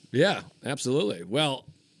worked. Yeah, absolutely. Well,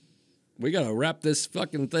 we got to wrap this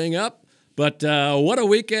fucking thing up. But what a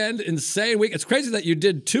weekend. Insane week. It's crazy that you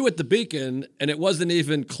did 2 at the Beacon, and it wasn't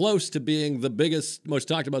even close to being the biggest, most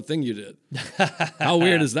talked about thing you did. How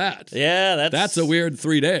weird is that? Yeah, that's a weird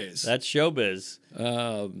 3 days. That's showbiz.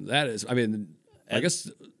 That is, I mean, I guess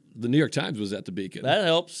the New York Times was at the Beacon. That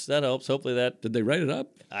helps. That helps. Hopefully that. Did they write it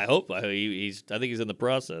up? I hope. I think he's in the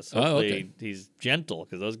process. Oh, Hopefully okay. he's gentle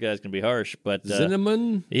because those guys can be harsh. But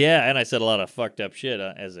Cinnamon? yeah, and I said a lot of fucked up shit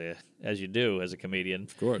as you do as a comedian.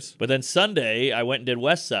 Of course. But then Sunday I went and did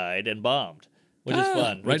West Side and bombed, which is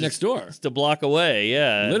fun. Right next door. Just a block away.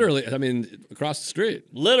 Yeah. Literally, I mean, across the street.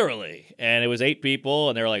 Literally. And it was 8 people,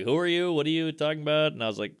 and they were like, "Who are you? What are you talking about?" And I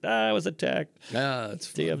was like, I was attacked. That's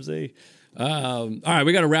fun. TMZ. All right,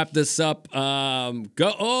 we got to wrap this up. Go.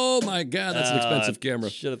 Oh my God, that's an expensive camera.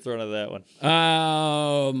 Should have thrown at that one.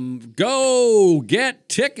 Go get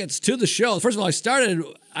tickets to the show. First of all, I started.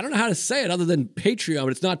 I don't know how to say it other than Patreon,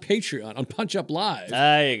 but it's not Patreon. On Punch Up Live,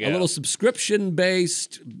 There you go. a little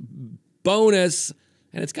subscription-based bonus,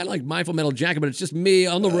 and it's kind of like Mindful Metal Jacket, but it's just me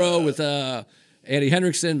on the road with Andy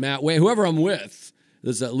Hendrickson, Matt Way, whoever I'm with.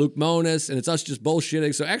 There's Luke Monis, and it's us just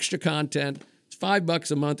bullshitting. So extra content. It's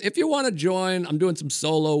 $5 a month. If you want to join, I'm doing some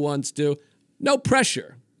solo ones too. No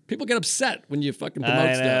pressure. People get upset when you fucking promote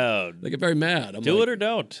I stuff. know. They get very mad. I'm Do like, it or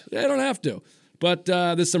don't. They don't have to. But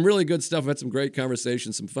there's some really good stuff. I've had some great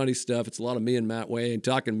conversations, some funny stuff. It's a lot of me and Matt Wayne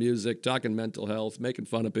talking music, talking mental health, making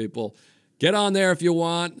fun of people. Get on there if you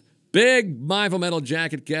want. Big Mindful Metal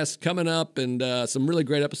Jacket guests coming up, and some really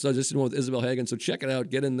great episodes. This is one with Isabel Hagen, so check it out.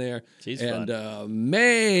 Get in there. She's and fun.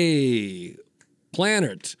 May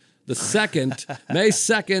Planert, the 2nd, May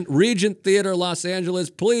 2nd, Regent Theater, Los Angeles.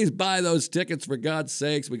 Please buy those tickets, for God's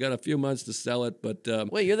sakes. We got a few months to sell it, but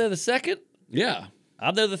Wait, you're there the 2nd? yeah.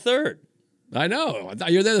 I'm there the 3rd. I know. I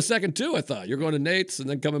thought you were there the 2nd too. I thought you're going to Nate's and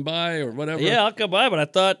then coming by or whatever. Yeah, I'll come by, but I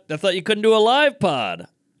thought you couldn't do a live pod.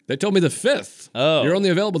 They told me the 5th. Oh. You're only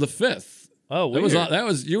available the 5th. Oh, weird. That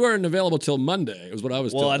was you weren't available till Monday. It was what I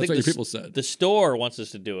was Well, told. I That's think what your people said. the store wants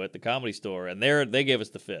us to do it, the Comedy Store, and they gave us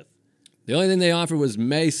the 5th. The only thing they offered was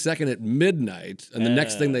May 2nd at midnight, and the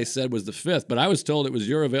next thing they said was the 5th. But I was told it was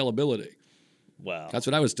your availability. Wow. That's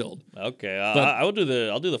what I was told. Okay. But- I'll do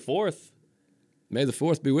the 4th. May the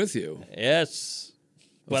 4th be with you. Yes.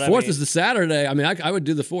 The But 4th is the Saturday. I mean, I would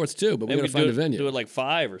do the 4th too, but we got to find a venue. Do it like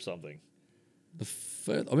 5 or something. The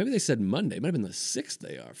 5th, or maybe they said Monday. It might have been the 6th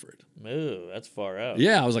they offered. Ooh, that's far out.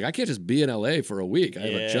 Yeah, I was like, I can't just be in LA for a week. I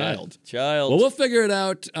have a child. Child. Well, we'll figure it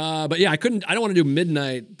out. But yeah, I don't want to do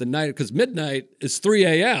midnight the night because midnight is 3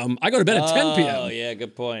 a.m. I go to bed at 10 p.m. Oh, yeah,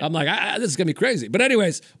 good point. I'm like, this is going to be crazy. But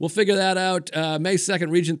anyways, we'll figure that out. May 2nd,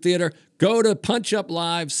 Regent Theater. Go to Punch Up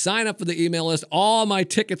Live. Sign up for the email list. All my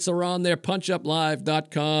tickets are on there.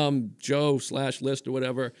 punchuplive.com, Joe/list or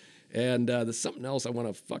whatever. And there's something else I want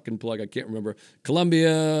to fucking plug. I can't remember.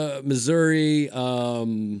 Columbia, Missouri,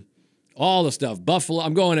 all the stuff. Buffalo.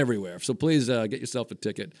 I'm going everywhere. So please get yourself a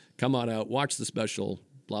ticket. Come on out. Watch the special.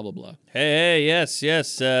 Blah, blah, blah. Hey, yes.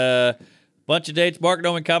 Bunch of dates,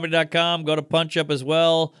 marknormancomedy.com. Go to Punch Up as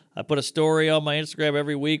well. I put a story on my Instagram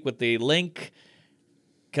every week with the link.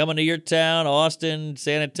 Coming to your town, Austin,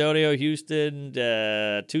 San Antonio, Houston,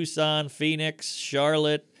 Tucson, Phoenix,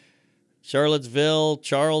 Charlotte, Charlottesville,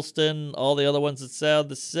 Charleston, all the other ones that sound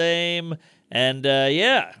the same. And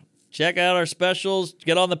yeah, check out our specials.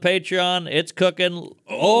 Get on the Patreon. It's cooking.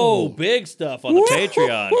 Oh, big stuff on the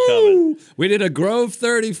Patreon coming. We did a Grove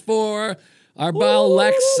 34. Our pal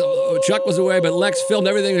Lex, Chuck was away, but Lex filmed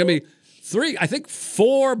everything. I mean,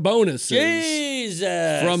 4 bonuses.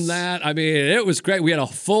 Jesus. From that. I mean, it was great. We had a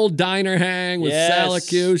full diner hang with Yes.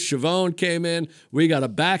 Salacuse. Siobhan came in. We got a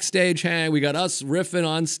backstage hang. We got us riffing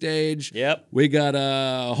on stage. Yep. We got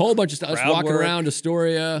a whole bunch of stuff. Us Crowd walking work. around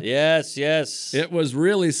Astoria. Yes. It was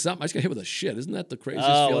really something. I just got hit with a shit. Isn't that the craziest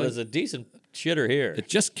Oh, well, feeling? there's a decent shitter here. It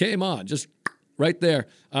just came on, just right there.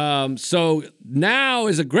 So now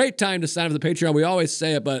is a great time to sign up for the Patreon. We always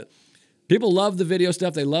say it, but people love the video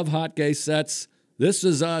stuff. They love hot gay sets. This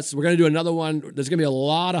is us. We're going to do another one. There's going to be a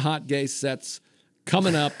lot of hot gay sets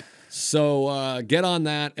coming up. So get on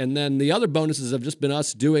that. And then the other bonuses have just been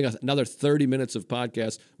us doing another 30 minutes of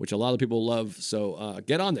podcast, which a lot of people love. So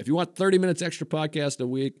get on there. If you want 30 minutes extra podcast a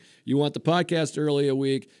week, you want the podcast early a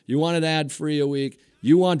week, you want it ad-free a week,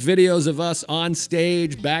 you want videos of us on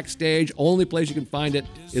stage, backstage, only place you can find it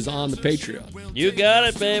is on the Patreon. You got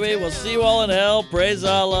it, baby. We'll see you all in hell. Praise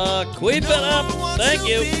Allah. Queep it up. Thank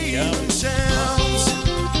you. Share